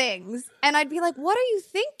do things. And I'd be like, what are you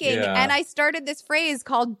thinking? Yeah. And I started this phrase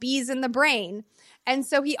called bees in the brain. And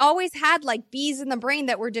so he always had like bees in the brain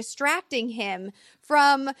that were distracting him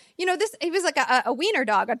from, he was like a wiener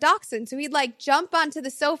dog, a dachshund. So he'd like jump onto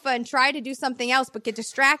the sofa and try to do something else, but get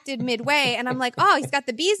distracted midway. And I'm like, oh, he's got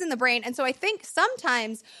the bees in the brain. And so I think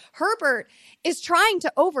sometimes Herbert is trying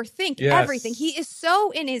to overthink everything. He is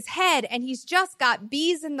so in his head, and he's just got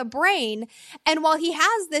bees in the brain. And while he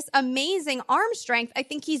has this amazing arm strength, I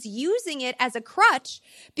think he's using it as a crutch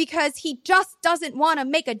because he just doesn't want to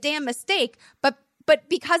make a damn mistake. But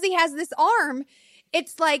because he has this arm,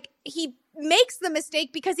 it's like he makes the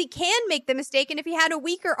mistake because he can make the mistake. And if he had a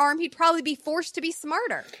weaker arm, he'd probably be forced to be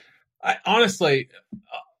smarter. Honestly,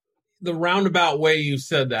 the roundabout way you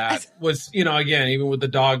said that was, again, even with the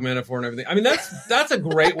dog metaphor and everything. I mean, that's a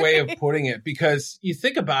great way of putting it, because you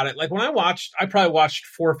think about it. Like when I probably watched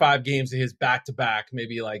 4 or 5 games of his back to back,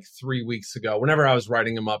 maybe like 3 weeks ago, whenever I was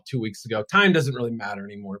writing him up 2 weeks ago. Time doesn't really matter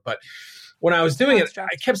anymore. But when I was doing it,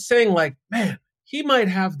 I kept saying like, man, he might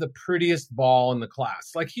have the prettiest ball in the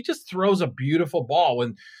class. Like he just throws a beautiful ball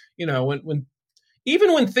when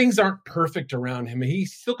even when things aren't perfect around him,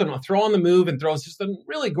 he's still going to throw on the move and throws just a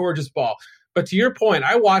really gorgeous ball. But to your point,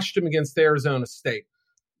 I watched him against Arizona State,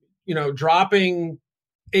 dropping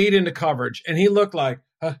 8 into coverage, and he looked like,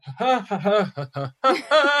 like,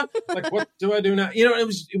 what do I do now? It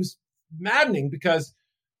was maddening because,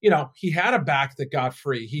 he had a back that got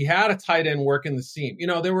free. He had a tight end working the seam.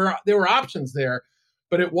 There were options there,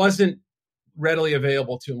 but it wasn't readily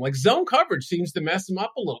available to him. Like zone coverage seems to mess him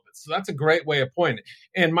up a little bit. So that's a great way of pointing it.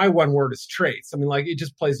 And my one word is traits. I mean, like it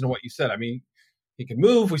just plays into what you said. I mean, he can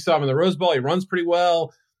move. We saw him in the Rose Bowl. He runs pretty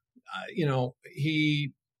well.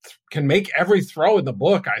 He can make every throw in the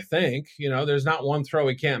book, I think. There's not one throw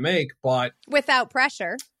he can't make, but without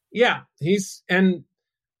pressure. Yeah.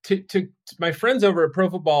 To my friends over at Pro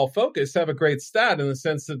Football Focus have a great stat in the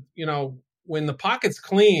sense that, when the pocket's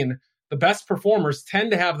clean, the best performers tend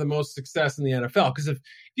to have the most success in the NFL. Because if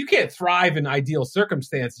you can't thrive in ideal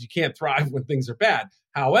circumstances, you can't thrive when things are bad.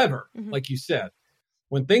 However, like you said,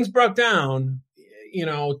 when things broke down,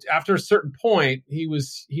 after a certain point, he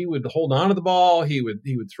would hold on to the ball. He would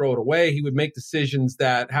throw it away. He would make decisions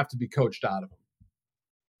that have to be coached out of him.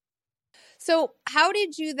 So how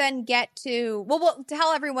did you then get to, well,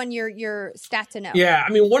 tell everyone your stat to know. Yeah.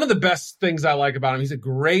 I mean, one of the best things I like about him, he's a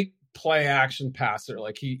great play action passer.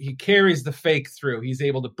 Like he carries the fake through. He's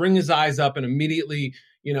able to bring his eyes up and immediately,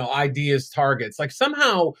 ID his targets. Like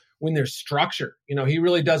somehow when there's structure, he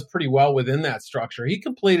really does pretty well within that structure. He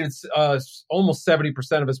completed almost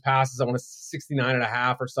 70% of his passes. I want to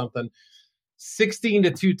 69.5 or something. 16 to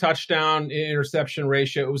 2 touchdown interception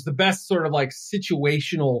ratio. It was the best sort of like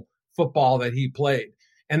situational football that he played.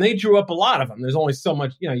 And they drew up a lot of them. There's only so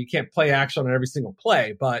much, you can't play action on every single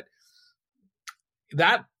play, but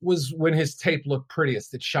that was when his tape looked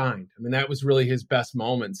prettiest. It shined. I mean, that was really his best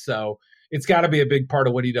moment. So it's got to be a big part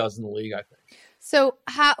of what he does in the league, I think. So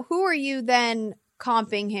who are you then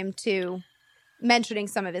comping him to, mentioning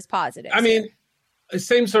some of his positives? I mean,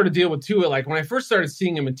 same sort of deal with Tua. Like when I first started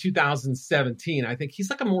seeing him in 2017, I think he's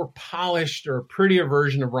like a more polished or prettier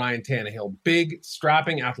version of Ryan Tannehill. Big,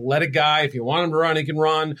 strapping, athletic guy. If you want him to run, he can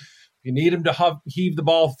run. If you need him to heave the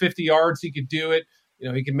ball 50 yards, he could do it.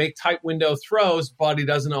 He can make tight window throws, but he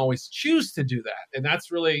doesn't always choose to do that. And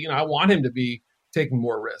that's really, I want him to be taking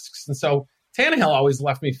more risks. And so Tannehill always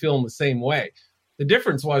left me feeling the same way. The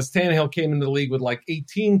difference was Tannehill came into the league with like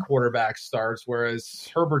 18 quarterback starts, whereas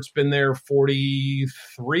Herbert's been there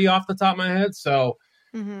 43 off the top of my head. So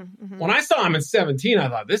when I saw him in 17, I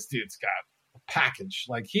thought, this dude's got a package.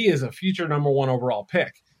 Like, he is a future number 1 overall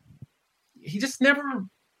pick. He just never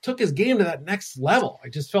took his game to that next level. I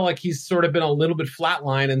just felt like he's sort of been a little bit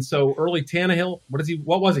flatline. And so early Tannehill,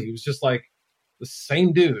 what was he? He was just like the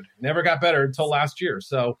same dude. Never got better until last year.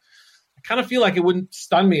 So I kind of feel like it wouldn't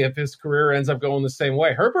stun me if his career ends up going the same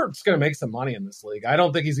way. Herbert's going to make some money in this league. I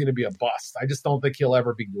don't think he's going to be a bust. I just don't think he'll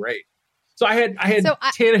ever be great. So I had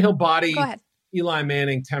Tannehill body, Eli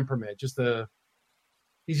Manning temperament.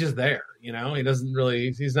 He's just there, you know.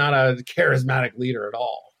 He's not a charismatic leader at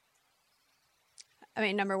all. I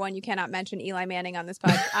mean, number one, you cannot mention Eli Manning on this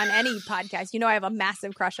on any podcast. You know, I have a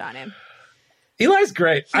massive crush on him. Eli's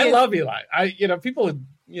great. I love Eli. People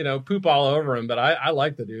poop all over him, but I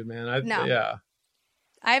like the dude, man. Yeah.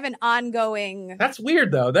 I have an ongoing. That's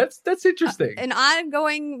weird though. That's interesting. An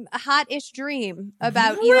ongoing hot-ish dream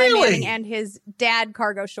about Eli Manning and his dad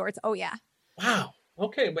cargo shorts. Oh yeah. Wow.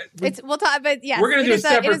 Okay, but we'll talk. But yes, we're gonna do a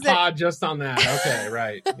separate pod just on that. Okay,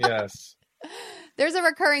 right. Yes. There's a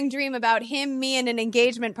recurring dream about him, me, and an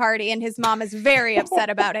engagement party, and his mom is very upset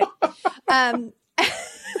about it. Anyway,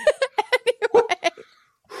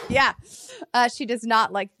 yeah, she does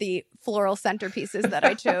not like the floral centerpieces that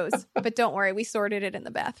I chose, but don't worry, we sorted it in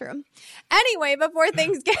the bathroom. Anyway, before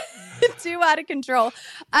things get too out of control,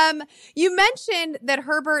 you mentioned that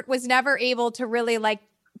Herbert was never able to really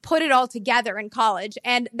put it all together in college,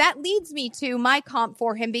 and that leads me to my comp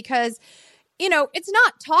for him because it's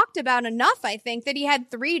not talked about enough, I think, that he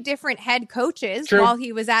had 3 different head coaches while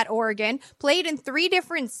he was at Oregon, played in 3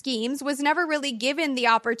 different schemes, was never really given the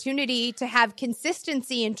opportunity to have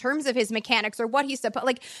consistency in terms of his mechanics or what he's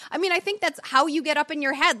supposed. I think that's how you get up in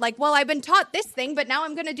your head. I've been taught this thing, but now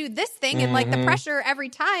I'm going to do this thing. And the pressure every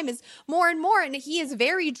time is more and more. And he is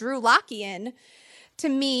very Drew Lockian to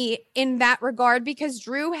me in that regard, because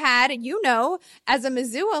Drew had, as a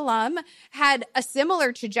Mizzou alum, had a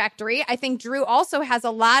similar trajectory. I think Drew also has a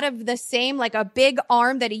lot of the same, a big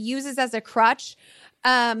arm that he uses as a crutch.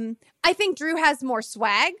 I think Drew has more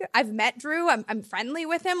swag. I've met Drew. I'm friendly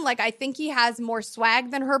with him. I think he has more swag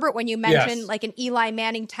than Herbert when you mention an Eli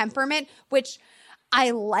Manning temperament, which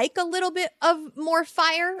I like a little bit of more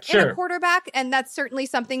fire in a quarterback. And that's certainly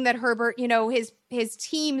something that Herbert, his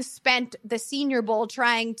team spent the Senior Bowl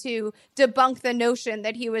trying to debunk the notion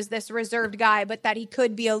that he was this reserved guy, but that he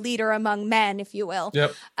could be a leader among men, if you will.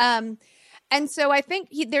 Yep. And so I think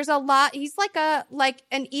there's a lot. He's like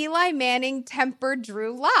an Eli Manning tempered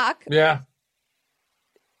Drew Lock. Yeah.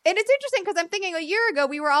 And it's interesting because I'm thinking a year ago,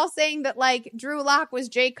 we were all saying that Drew Lock was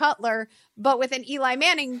Jay Cutler, but with an Eli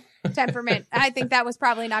Manning temperament. I think that was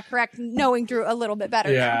probably not correct, knowing Drew a little bit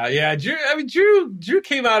better. Yeah. Yeah. Drew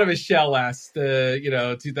came out of his shell last,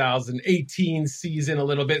 2018 season a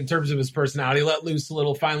little bit in terms of his personality, let loose a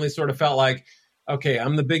little, finally sort of felt like, okay,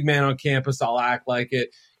 I'm the big man on campus. I'll act like it.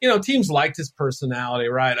 Teams liked his personality,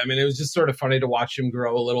 right? I mean, it was just sort of funny to watch him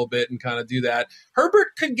grow a little bit and kind of do that. Herbert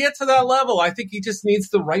could get to that level. I think he just needs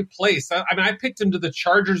the right place. I picked him to the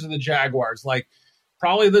Chargers and the Jaguars,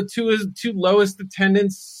 probably the two lowest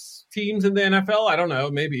attendance teams in the NFL. I don't know,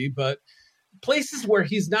 maybe, but places where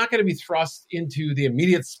he's not going to be thrust into the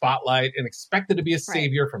immediate spotlight and expected to be a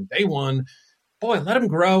savior from day one. Boy, let him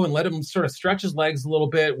grow and let him sort of stretch his legs a little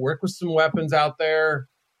bit, work with some weapons out there.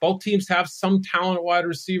 Both teams have some talent at wide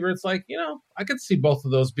receiver. It's I could see both of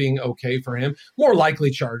those being okay for him. More likely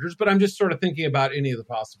Chargers, but I'm just sort of thinking about any of the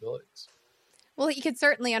possibilities. Well, he could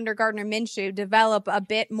certainly, under Gardner Minshew, develop a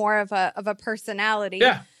bit more of a personality.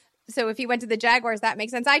 Yeah. So if he went to the Jaguars, that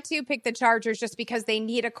makes sense. I, too, picked the Chargers just because they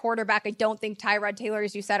need a quarterback. I don't think Tyrod Taylor,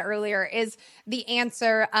 as you said earlier, is the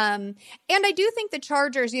answer. And I do think the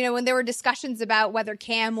Chargers, when there were discussions about whether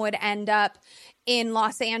Cam would end up in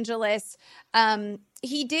Los Angeles,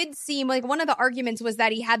 he did seem like one of the arguments was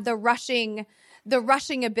that he had the rushing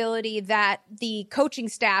ability that the coaching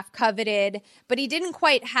staff coveted, but he didn't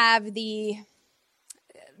quite have the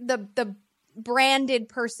branded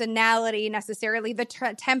personality necessarily, the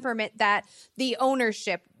temperament that the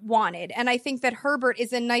ownership wanted. And I think that Herbert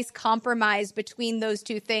is a nice compromise between those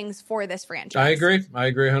two things for this franchise. I agree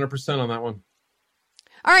 100% on that one.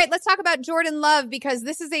 All right, let's talk about Jordan Love, because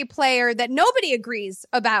this is a player that nobody agrees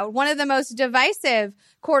about. One of the most divisive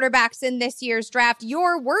quarterbacks in this year's draft.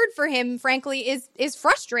 Your word for him, frankly, is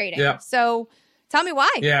frustrating. Yeah. So tell me why.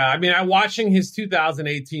 Yeah, I'm watching his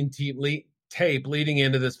 2018 tape leading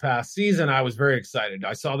into this past season. I was very excited.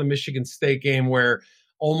 I saw the Michigan State game where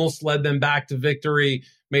almost led them back to victory,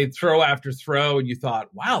 made throw after throw. And you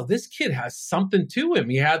thought, wow, this kid has something to him.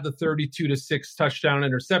 He had the 32-6 touchdown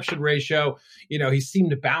interception ratio. He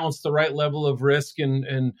seemed to balance the right level of risk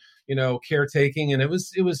and caretaking. And it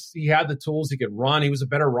was, he had the tools. He could run. He was a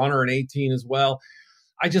better runner in 18 as well.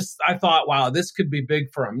 I thought, wow, this could be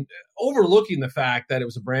big for him, overlooking the fact that it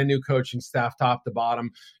was a brand new coaching staff, top to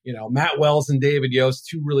bottom. Matt Wells and David Yost,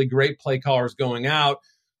 two really great play callers going out,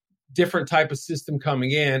 different type of system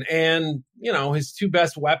coming in, and, his two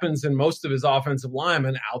best weapons and most of his offensive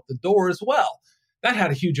linemen out the door as well. That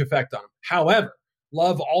had a huge effect on him. However,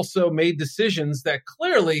 Love also made decisions that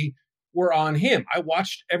clearly were on him. I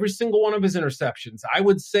watched every single one of his interceptions. I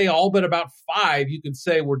would say all but about 5, you could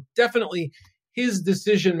say, were definitely his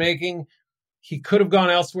decision-making. He could have gone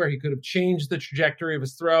elsewhere. He could have changed the trajectory of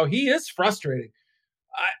his throw. He is frustrating.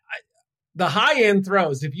 The high-end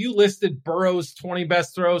throws, if you listed Burrow's 20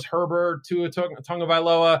 best throws, Herbert, Tua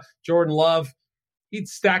Tagovailoa, Jordan Love, he'd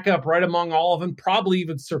stack up right among all of them, probably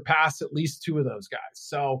even surpass at least 2 of those guys.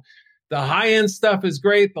 So the high-end stuff is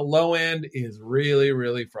great. The low-end is really,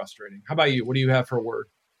 really frustrating. How about you? What do you have for a word?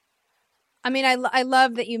 I mean, I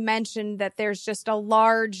love that you mentioned that there's just a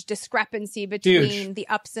large discrepancy between the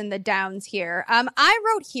ups and the downs here. I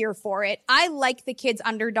wrote here for it. I like the kid's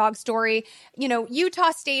underdog story. Utah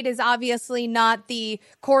State is obviously not the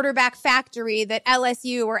quarterback factory that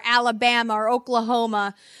LSU or Alabama or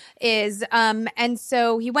Oklahoma is. And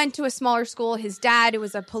so he went to a smaller school. His dad, who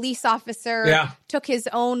was a police officer, took his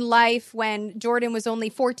own life when Jordan was only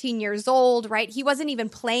 14 years old, right? He wasn't even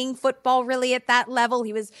playing football really at that level.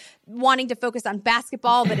 He was wanting to focus on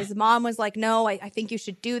basketball, but his mom was like, no, I think you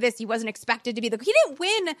should do this. He wasn't expected to be he didn't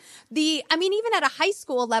win even at a high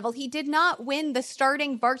school level, he did not win the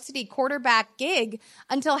starting varsity quarterback gig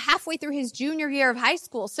until halfway through his junior year of high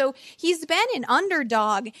school. So he's been an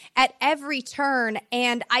underdog at every turn.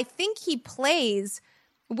 And I think he plays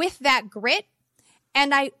with that grit.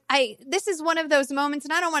 And this is one of those moments,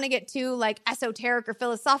 and I don't want to get too esoteric or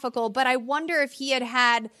philosophical, but I wonder if he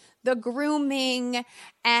had the grooming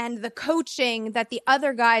and the coaching that the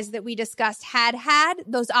other guys that we discussed had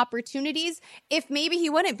those opportunities, if maybe he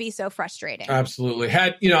wouldn't be so frustrating. Absolutely.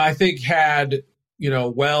 Had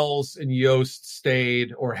Wells and Yost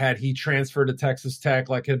stayed, or had he transferred to Texas Tech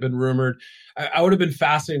like had been rumored, I would have been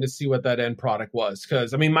fascinated to see what that end product was.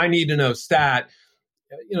 Because, my need-to-know stat,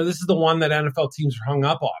 this is the one that NFL teams are hung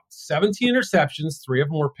up on. 17 interceptions, 3 of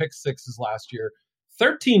them were pick sixes last year,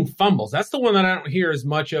 13 fumbles. That's the one that I don't hear as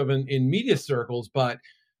much of in media circles, but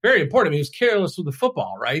very important. He was careless with the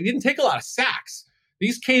football, right? He didn't take a lot of sacks.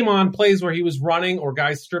 These came on plays where he was running or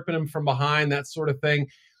guys stripping him from behind, that sort of thing.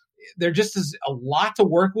 There just is a lot to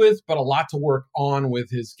work with, but a lot to work on with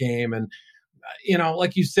his game. And,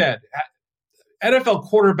 like you said, NFL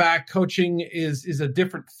quarterback coaching is a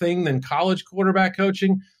different thing than college quarterback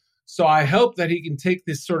coaching. So I hope that he can take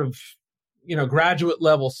this sort of, graduate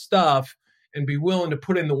level stuff and be willing to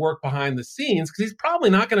put in the work behind the scenes, because he's probably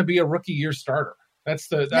not going to be a rookie year starter. That's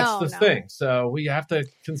the thing. So we have to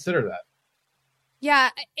consider that. Yeah,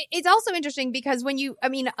 it's also interesting because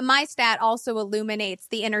my stat also illuminates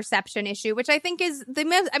the interception issue, which I think is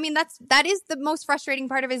that is the most frustrating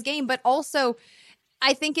part of his game, but also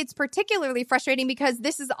I think it's particularly frustrating because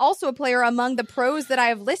this is also a player among the pros that I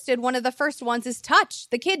have listed. One of the first ones is touch.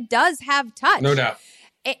 The kid does have touch. No doubt.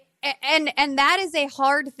 And that is a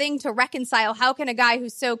hard thing to reconcile. How can a guy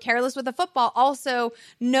who's so careless with the football also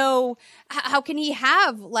know, how can he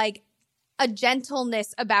have a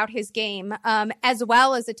gentleness about his game, as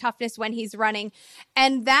well as a toughness when he's running?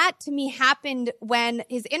 And that to me happened when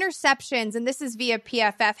his interceptions, and this is via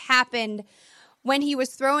PFF, happened when he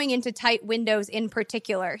was throwing into tight windows in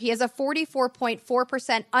particular. He has a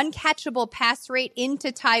 44.4% uncatchable pass rate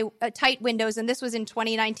into tight windows, and this was in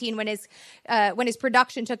 2019 when his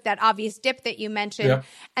production took that obvious dip that you mentioned. Yep.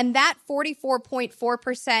 And that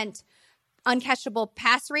 44.4% uncatchable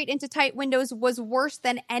pass rate into tight windows was worse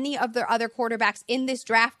than any of the other quarterbacks in this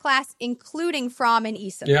draft class, including Fromm and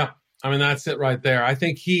Eason. Yeah, that's it right there. I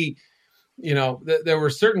think there were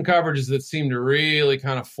certain coverages that seemed to really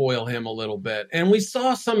kind of foil him a little bit. And we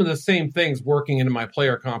saw some of the same things working into my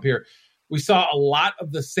player comp here. We saw a lot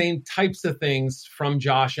of the same types of things from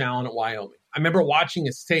Josh Allen at Wyoming. I remember watching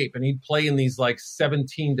his tape, and he'd play in these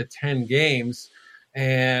 17-10 games.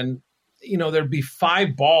 And, there'd be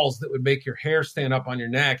 5 balls that would make your hair stand up on your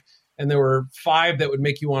neck. And there were 5 that would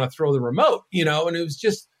make you want to throw the remote, and it was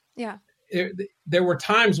just, there were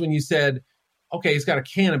times when you said, okay, he's got a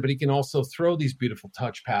cannon, but he can also throw these beautiful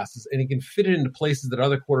touch passes, and he can fit it into places that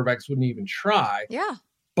other quarterbacks wouldn't even try. Yeah.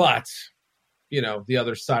 But, the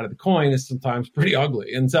other side of the coin is sometimes pretty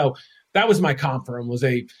ugly. And so that was my comp for him, was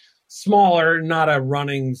a smaller, not a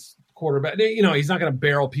running quarterback. You know, he's not going to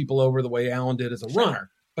barrel people over the way Allen did as a runner.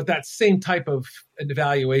 But that same type of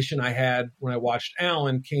evaluation I had when I watched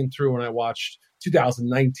Allen came through when I watched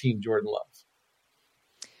 2019 Jordan Love.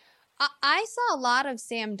 I saw a lot of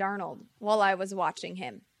Sam Darnold while I was watching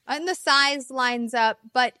him. And the size lines up,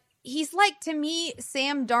 but he's like, to me,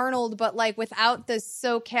 Sam Darnold, but like without the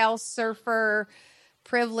SoCal surfer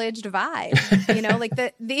privileged vibe. You know, like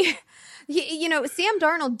you know, Sam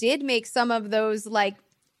Darnold did make some of those like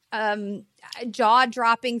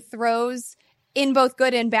jaw-dropping throws in both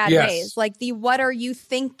good and bad ways. Like the what are you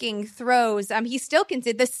thinking throws. He still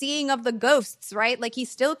considered the seeing of the ghosts, right? Like he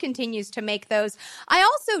still continues to make those. I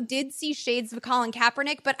also did see shades of Colin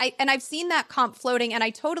Kaepernick, but I've seen that comp floating and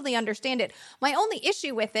I totally understand it. My only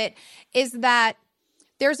issue with it is that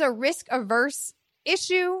there's a risk averse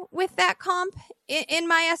issue with that comp in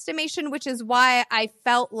my estimation, which is why I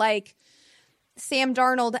felt like Sam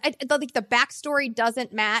Darnold, like the backstory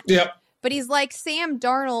doesn't match, but he's like Sam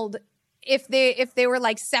Darnold if they were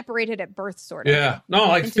like separated at birth, sort of. Yeah. No,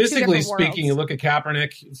 like physically speaking, you look at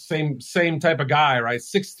Kaepernick, same type of guy, right?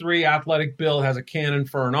 6'3", athletic build, has a cannon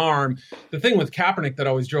for an arm. The thing with Kaepernick that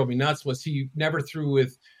always drove me nuts was he never threw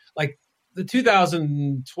with like the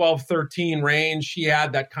 2012-13 range. He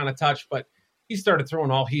had that kind of touch, but he started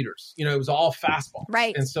throwing all heaters. You know, it was all fastballs.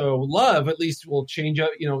 Right. And so Love at least will change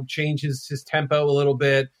his tempo a little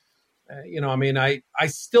bit. You know, I mean, I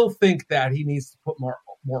still think that he needs to put more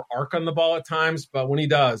arc on the ball at times, but when he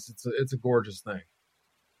does, it's a gorgeous thing.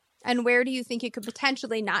 And where do you think he could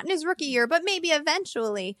potentially, not in his rookie year, but maybe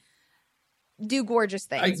eventually do gorgeous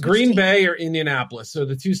things? Green Bay or Indianapolis. So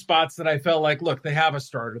the two spots that I felt like, look, they have a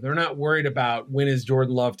starter. They're not worried about when is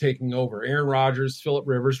Jordan Love taking over. Aaron Rodgers, Phillip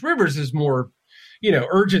Rivers. Rivers is more, you know,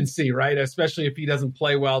 urgency, right? Especially if he doesn't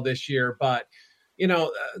play well this year. But, you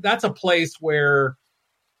know, that's a place where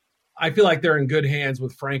I feel like they're in good hands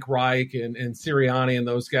with Frank Reich and Sirianni and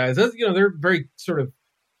those guys. You know, they're very sort of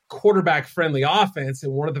quarterback-friendly offense,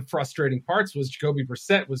 and one of the frustrating parts was Jacoby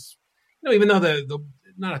Brissett was, you know, even though the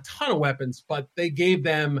not a ton of weapons, but they gave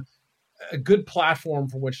them a good platform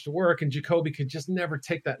from which to work, and Jacoby could just never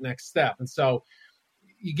take that next step. And so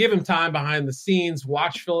you give him time behind the scenes,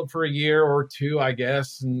 watch Phillip for a year or two, I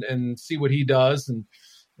guess, and see what he does, and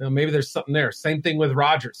you know, maybe there's something there. Same thing with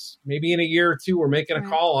Rodgers. Maybe in a year or two, we're making a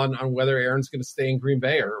call on whether Aaron's going to stay in Green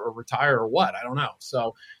Bay or retire or what. I don't know.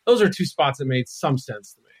 So those are two spots that made some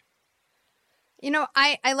sense to me. You know,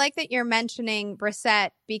 I like that you're mentioning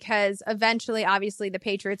Brissett because eventually, obviously, the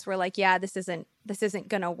Patriots were like, yeah, this isn't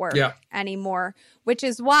going to work anymore, which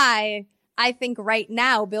is why I think right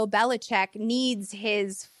now Bill Belichick needs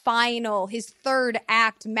his third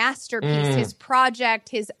act masterpiece, his project,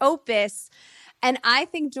 his opus. And I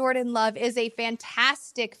think Jordan Love is a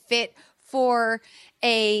fantastic fit for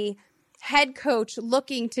a head coach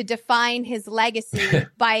looking to define his legacy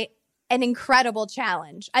by an incredible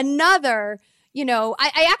challenge. Another, you know,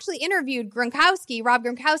 I actually interviewed Rob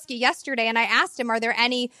Gronkowski yesterday, and I asked him, are there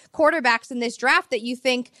any quarterbacks in this draft that you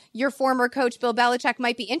think your former coach, Bill Belichick,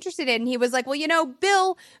 might be interested in? And he was like, well, you know,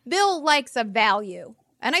 Bill likes a value.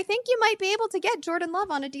 And I think you might be able to get Jordan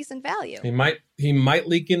Love on a decent value. He might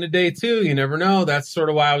leak into day two. You never know. That's sort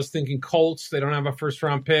of why I was thinking Colts. They don't have a first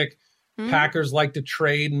round pick. Packers like to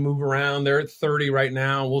trade and move around. They're at 30 right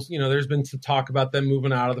now. There's been some talk about them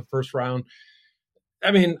moving out of the first round.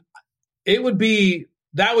 I mean, that would be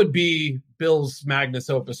Bill's magnus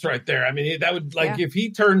opus right there. I mean, that would if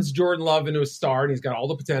he turns Jordan Love into a star and he's got all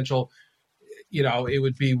the potential, you know, it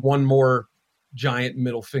would be one more giant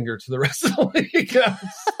middle finger to the rest of the league. It'd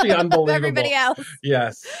be unbelievable. For everybody else.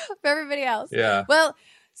 Yes. For everybody else. Yeah. Well,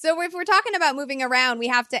 so if we're talking about moving around, we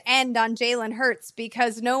have to end on Jalen Hurts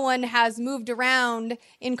because no one has moved around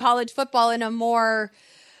in college football in a more,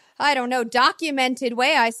 I don't know, documented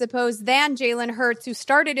way, I suppose, than Jalen Hurts, who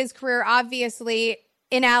started his career, obviously,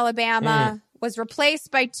 in Alabama, was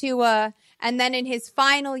replaced by Tua, and then in his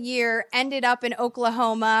final year ended up in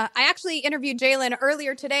Oklahoma. I actually interviewed Jalen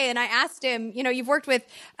earlier today, and I asked him, you know, you've worked with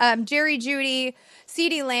Jerry Jeudy,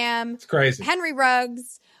 CeeDee Lamb, it's crazy, Henry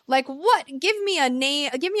Ruggs. Like, what? Give me a name.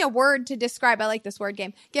 Give me a word to describe. I like this word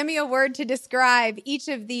game. Give me a word to describe each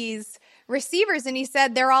of these receivers. And he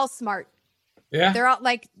said they're all smart. Yeah. They're all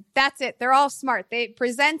like, that's it. They're all smart. They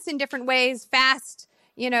presents in different ways, fast,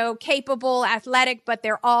 you know, capable, athletic, but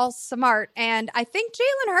they're all smart. And I think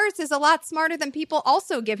Jalen Hurts is a lot smarter than people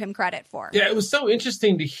also give him credit for. Yeah, it was so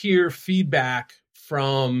interesting to hear feedback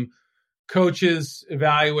from coaches,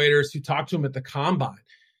 evaluators who talked to him at the combine.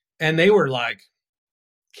 And they were like,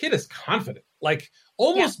 kid is confident, like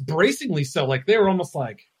almost bracingly so. Like they were almost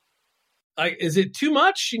like, Like, is it too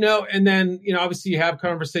much? And then, obviously you have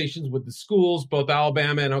conversations with the schools, both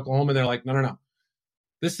Alabama and Oklahoma, and they're like, no.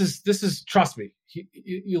 This is, trust me,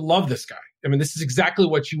 you love this guy. I mean, this is exactly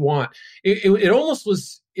what you want. It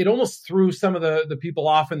almost threw some of the people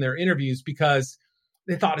off in their interviews because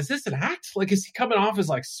they thought, is this an act? Like, is he coming off as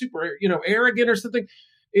like super, arrogant or something?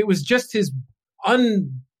 It was just his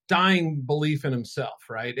undying belief in himself,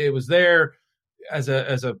 right? It was there as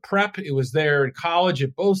a prep. It was there in college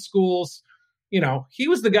at both schools. He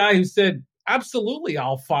was the guy who said, absolutely,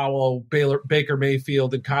 I'll follow Baker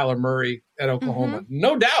Mayfield and Kyler Murray at Oklahoma. Mm-hmm.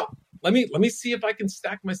 No doubt. Let me see if I can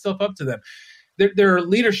stack myself up to them. There are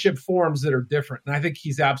leadership forms that are different, and I think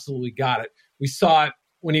he's absolutely got it. We saw it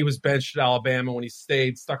when he was benched at Alabama, when he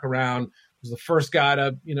stayed, stuck around. He was the first guy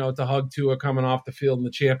to hug Tua coming off the field in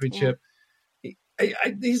the championship. Yeah.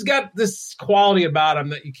 He's got this quality about him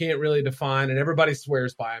that you can't really define, and everybody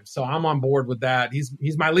swears by him. So I'm on board with that.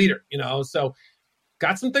 He's my leader, so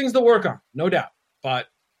got some things to work on, no doubt. But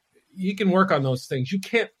you can work on those things. You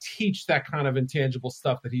can't teach that kind of intangible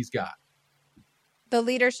stuff that he's got. The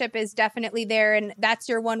leadership is definitely there, and that's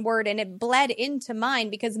your one word, and it bled into mine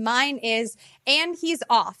because mine is, and he's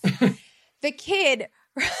off. The kid,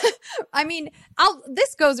 I mean,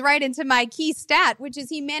 this goes right into my key stat, which is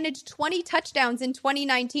he managed 20 touchdowns in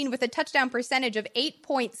 2019 with a touchdown percentage of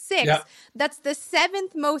 8.6. Yep. That's the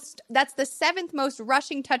seventh most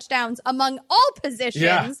rushing touchdowns among all positions.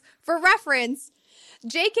 Yeah. For reference,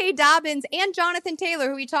 J.K. Dobbins and Jonathan Taylor,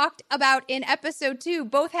 who we talked about in episode 2,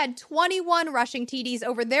 both had 21 rushing TDs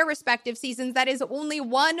over their respective seasons. That is only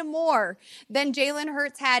one more than Jalen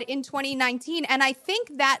Hurts had in 2019. And I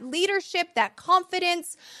think that leadership, that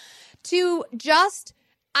confidence to just...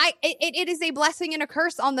 It is a blessing and a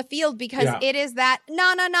curse on the field because it is that,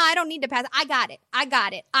 no, I don't need to pass. I got it.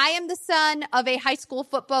 I am the son of a high school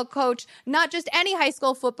football coach, not just any high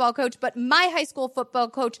school football coach, but my high school football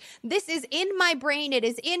coach. This is in my brain. It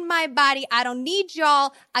is in my body. I don't need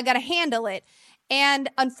y'all. I got to handle it. And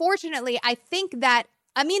unfortunately, I think that,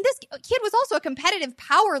 this kid was also a competitive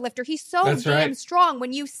power lifter. He's so damn strong.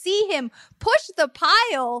 When you see him push the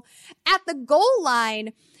pile at the goal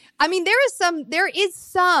line, there is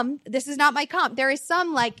some, this is not my comp, there is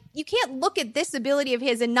some, like, you can't look at this ability of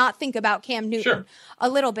his and not think about Cam Newton a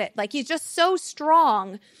little bit. Like, he's just so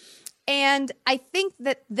strong. And I think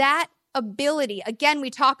that ability, again,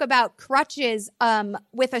 we talk about crutches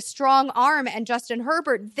with a strong arm and Justin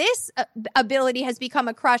Herbert. This ability has become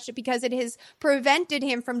a crutch because it has prevented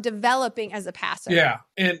him from developing as a passer. Yeah.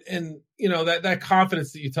 And that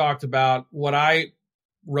confidence that you talked about, what I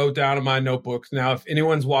wrote down in my notebook. Now, if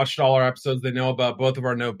anyone's watched all our episodes, they know about both of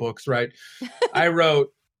our notebooks, right? I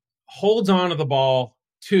wrote, holds on to the ball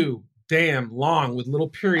too damn long with little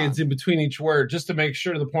periods in between each word, just to make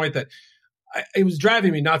sure, to the point that it was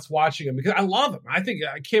driving me nuts watching him, because I love him. I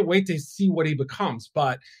can't wait to see what he becomes,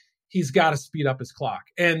 but he's got to speed up his clock.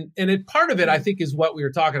 And part of it, I think, is what we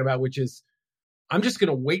were talking about, which is, I'm just going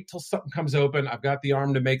to wait till something comes open. I've got the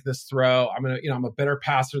arm to make this throw. I'm a better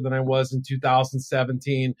passer than I was in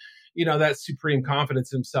 2017. That supreme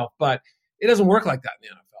confidence in himself. But it doesn't work like that in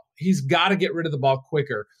the NFL. He's got to get rid of the ball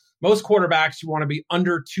quicker. Most quarterbacks, you want to be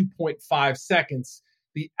under 2.5 seconds.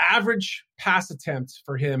 The average pass attempt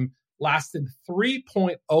for him lasted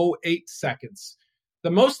 3.08 seconds.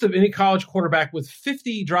 The most of any college quarterback with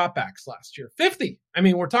 50 dropbacks last year. 50.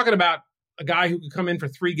 We're talking about a guy who could come in for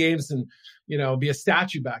 3 games and, be a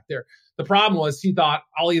statue back there. The problem was, he thought,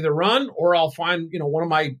 I'll either run or I'll find, one of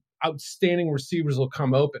my outstanding receivers will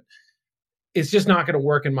come open. It's just not going to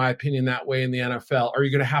work, in my opinion, that way in the NFL. Or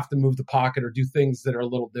you're going to have to move the pocket or do things that are a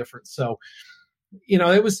little different. So,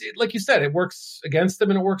 it was, like you said, it works against him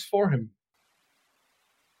and it works for him.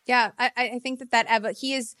 Yeah, I think that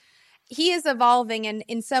he is evolving, and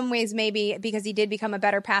in some ways, maybe because he did become a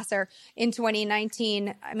better passer in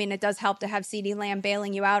 2019. It does help to have CeeDee Lamb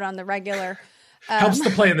bailing you out on the regular. Helps to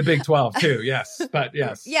play in the Big 12 too. Yes, but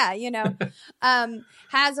yes. Yeah,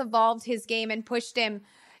 has evolved his game and pushed him.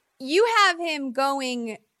 You have him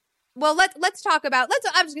going. Well, let's talk about.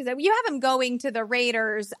 I'm just gonna say, you have him going to the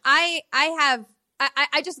Raiders. I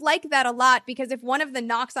just like that a lot, because if one of the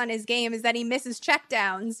knocks on his game is that he misses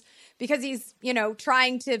checkdowns because he's,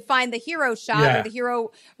 trying to find the hero shot or the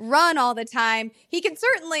hero run all the time, he can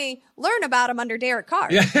certainly learn about him under Derek Carr.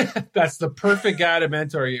 Yeah, that's the perfect guy to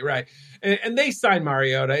mentor you, right? And they signed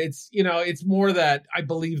Mariota. It's more that I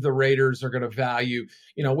believe the Raiders are going to value,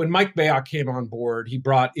 when Mike Mayock came on board, he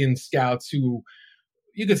brought in scouts who,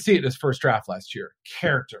 you could see it in his first draft last year,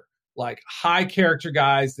 character. Like high character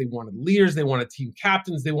guys. They wanted leaders. They wanted team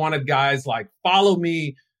captains. They wanted guys like, follow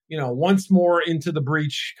me, once more into the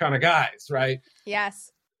breach kind of guys, right?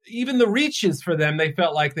 Yes. even the reaches for them, they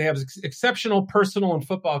felt like they have exceptional personal and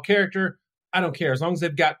football character. I don't care. As long as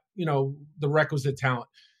they've got, the requisite talent.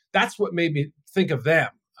 That's what made me think of them.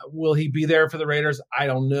 Will he be there for the Raiders? I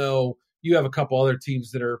don't know. You have a couple other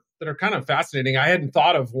teams that are kind of fascinating. I hadn't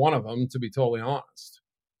thought of one of them, to be totally honest.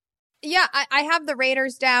 Yeah, I have the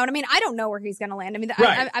Raiders down. I mean, I don't know where he's going to land. I mean,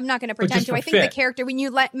 right. I'm not going to pretend to. I think the character, when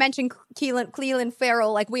you mentioned Clelin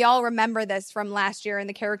Ferrell, like we all remember this from last year and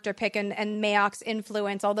the character pick and Mayock's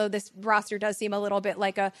influence, although this roster does seem a little bit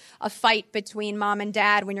like a fight between mom and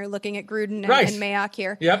dad when you're looking at Gruden and Mayock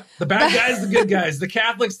here. Yep. The bad guys, the good guys, the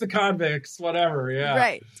Catholics, the convicts, whatever. Yeah.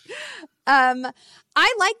 Right.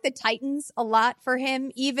 I like the Titans a lot for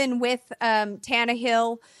him, even with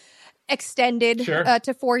Tannehill extended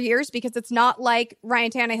to 4 years, because it's not like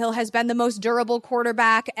Ryan Tannehill has been the most durable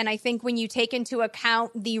quarterback. And I think when you take into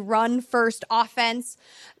account the run-first offense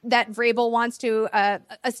that Vrabel wants to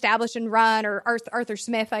establish and run, or Arthur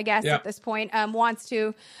Smith, I guess, at this point, wants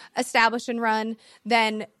to establish and run,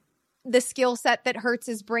 then the skill set that Hurts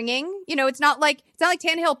is bringing, it's not like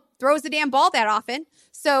Tannehill throws the damn ball that often.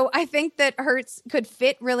 So I think that Hurts could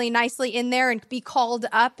fit really nicely in there and be called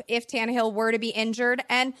up if Tannehill were to be injured.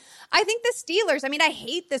 And I think the Steelers, I mean, I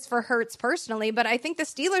hate this for Hurts personally, but I think the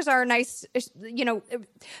Steelers are a nice,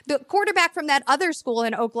 the quarterback from that other school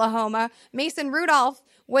in Oklahoma, Mason Rudolph,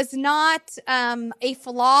 was not a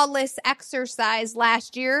flawless exercise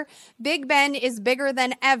last year. Big Ben is bigger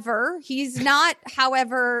than ever. He's not,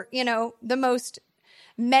 however, the most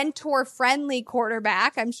mentor-friendly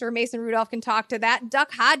quarterback. I'm sure Mason Rudolph can talk to that.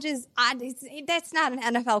 Duck Hodges, that's not an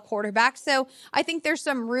NFL quarterback. So I think there's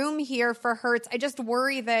some room here for Hurts. I just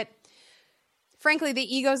worry that, frankly,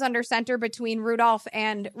 the ego's under center between Rudolph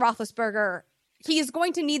and Roethlisberger. He is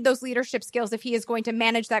going to need those leadership skills if he is going to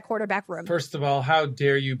manage that quarterback room. First of all, how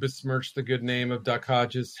dare you besmirch the good name of Duck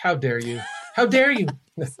Hodges? How dare you? How dare you?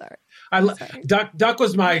 Sorry. Duck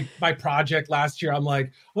was my project last year. I'm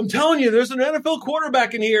like, I'm telling you, there's an NFL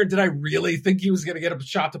quarterback in here. Did I really think he was going to get a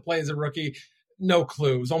shot to play as a rookie? No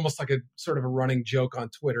clue. It was almost like a sort of a running joke on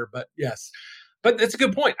Twitter, but yes. But that's a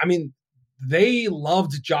good point. I mean, they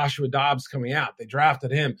loved Joshua Dobbs coming out. They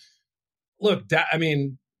drafted him. Look,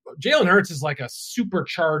 Jalen Hurts is like a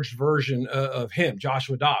supercharged version of him,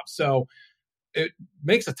 Joshua Dobbs. So it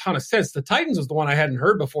makes a ton of sense. The Titans was the one I hadn't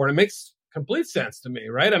heard before, and it makes complete sense to me,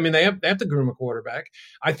 right? I mean, they have to groom a quarterback.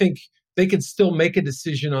 I think they could still make a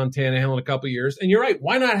decision on Tannehill in a couple of years. And you're right.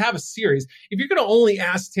 Why not have a series? If you're going to only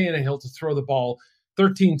ask Tannehill to throw the ball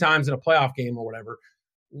 13 times in a playoff game or whatever,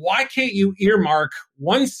 why can't you earmark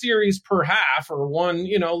one series per half or one,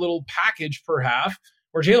 little package per half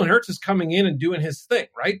where Jalen Hurts is coming in and doing his thing,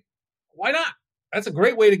 right? Why not? That's a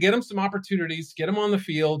great way to get him some opportunities, get him on the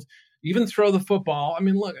field, even throw the football. I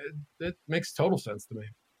mean, look, it makes total sense to me.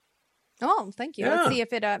 Oh, thank you. Yeah. Let's see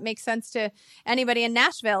if it makes sense to anybody in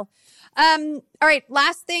Nashville. All right,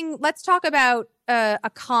 last thing. Let's talk about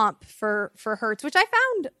a comp for Hurts, which I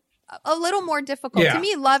found a little more difficult. Yeah. To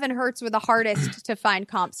me, Love and Hurts were the hardest to find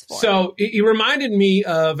comps for. So it reminded me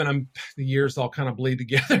of, and the years all kind of bleed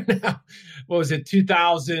together now. What was it,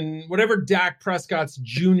 2000, whatever Dak Prescott's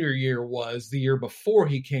junior year was, the year before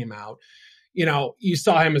he came out. You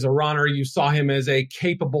saw him as a runner. You saw him as a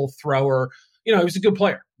capable thrower. He was a good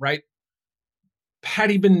player, right?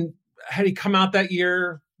 Had he come out that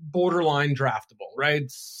year, borderline draftable, right?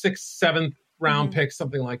 6th, 7th round pick,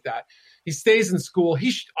 something like that. He stays in school.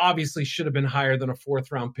 He obviously should have been higher than a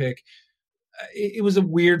 4th round pick. It was a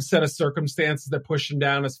weird set of circumstances that pushed him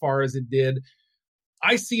down as far as it did.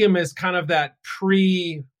 I see him as kind of that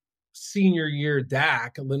pre-senior year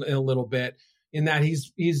Dak a little bit, in that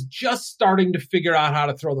he's just starting to figure out how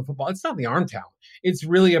to throw the football. It's not the arm talent. It's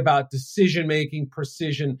really about decision-making,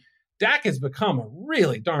 precision. Dak has become a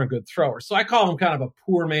really darn good thrower. So I call him kind of a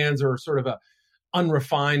poor man's, or sort of a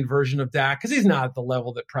unrefined version of Dak, because he's not at the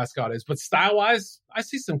level that Prescott is. But style-wise, I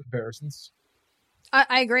see some comparisons.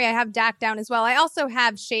 I agree. I have Dak down as well. I also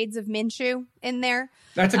have Shades of Minshew in there.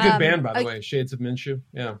 That's a good band, by the way, Shades of Minshew.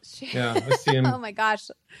 Yeah. Yeah, I see him. Oh, my gosh.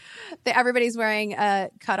 Everybody's wearing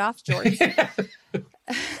cutoff jorts.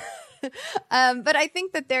 But I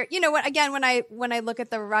think that they're, again, when I look at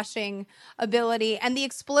the rushing ability and the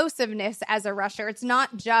explosiveness as a rusher, it's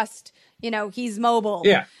not just, he's mobile.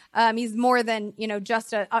 Yeah. He's more than,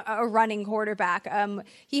 just a running quarterback.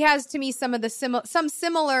 He has, to me, some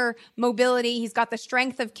similar mobility. He's got the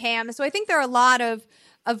strength of Cam. So I think there are a lot of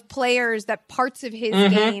players that parts of his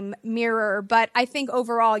game mirror. But I think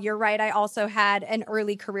overall, you're right. I also had an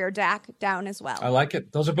early career Dak down as well. I like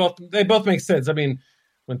it. They both make sense. I mean,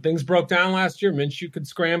 when things broke down last year, Minshew could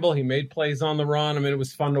scramble. He made plays on the run. I mean, it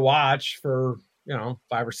was fun to watch for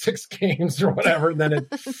 5 or 6 games or whatever. And then it,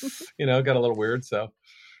 got a little weird. So.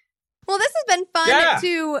 Well, this has been fun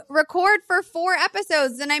to record for 4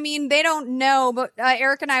 episodes. And I mean, they don't know, but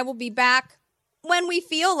Eric and I will be back when we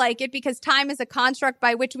feel like it, because time is a construct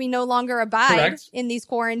by which we no longer abide in these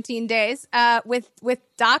quarantine days, with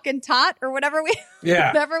Doc and Tot or whatever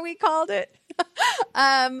we called it.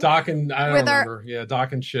 Doc and I don't remember.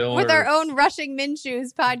 Doc and Chill with our own Rushing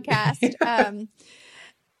Minshew's podcast.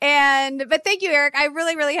 But thank you, Eric. I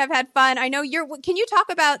really, really have had fun. I know can you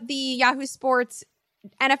talk about the Yahoo Sports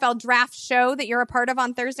NFL draft show that you're a part of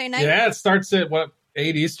on Thursday night? Yeah, it starts at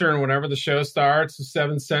 8 Eastern, whenever the show starts,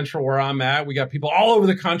 7 Central, where I'm at. We got people all over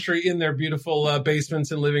the country in their beautiful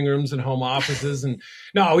basements and living rooms and home offices. And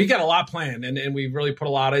no, we got a lot planned, and we've really put a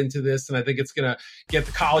lot into this. And I think it's going to get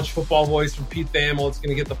the college football voice from Pete Thamel. It's going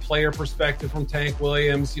to get the player perspective from Tank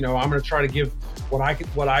Williams. I'm going to try to give what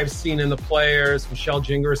I've seen in the players. Michelle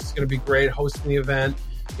Gingras is going to be great hosting the event.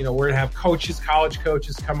 We're going to have college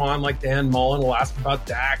coaches come on, like Dan Mullen. We'll ask about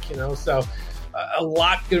Dak, so a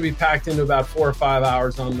lot going to be packed into about 4 or 5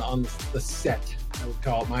 hours on the set, I would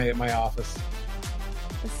call it, my office.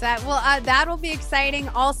 The set. Well, that will be exciting.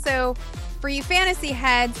 Also, for you fantasy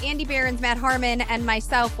heads, Andy Behrens, Matt Harmon, and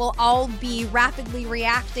myself will all be rapidly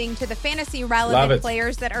reacting to the fantasy relevant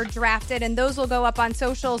players that are drafted, and those will go up on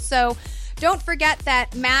social. So don't forget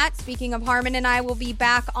that Matt, speaking of Harmon, and I will be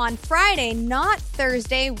back on Friday, not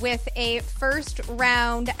Thursday, with a first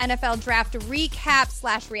round NFL draft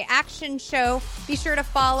recap / reaction show. Be sure to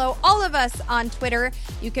follow all of us on Twitter.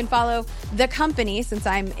 You can follow the company, since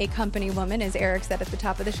I'm a company woman, as Eric said at the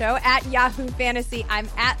top of the show, at Yahoo Fantasy. I'm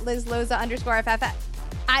at Liz Loza _FF.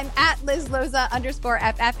 I'm at Liz Loza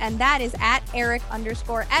 _FF, and that is at Eric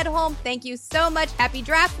 _Edholm. Thank you so much. Happy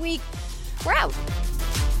draft week. We're out.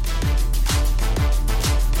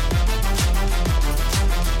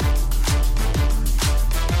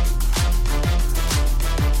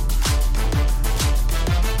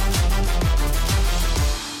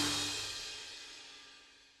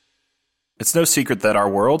 It's no secret that our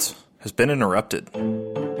world has been interrupted. A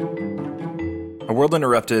World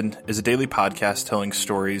Interrupted is a daily podcast telling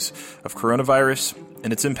stories of coronavirus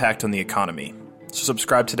and its impact on the economy. So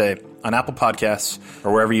subscribe today on Apple Podcasts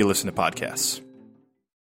or wherever you listen to podcasts.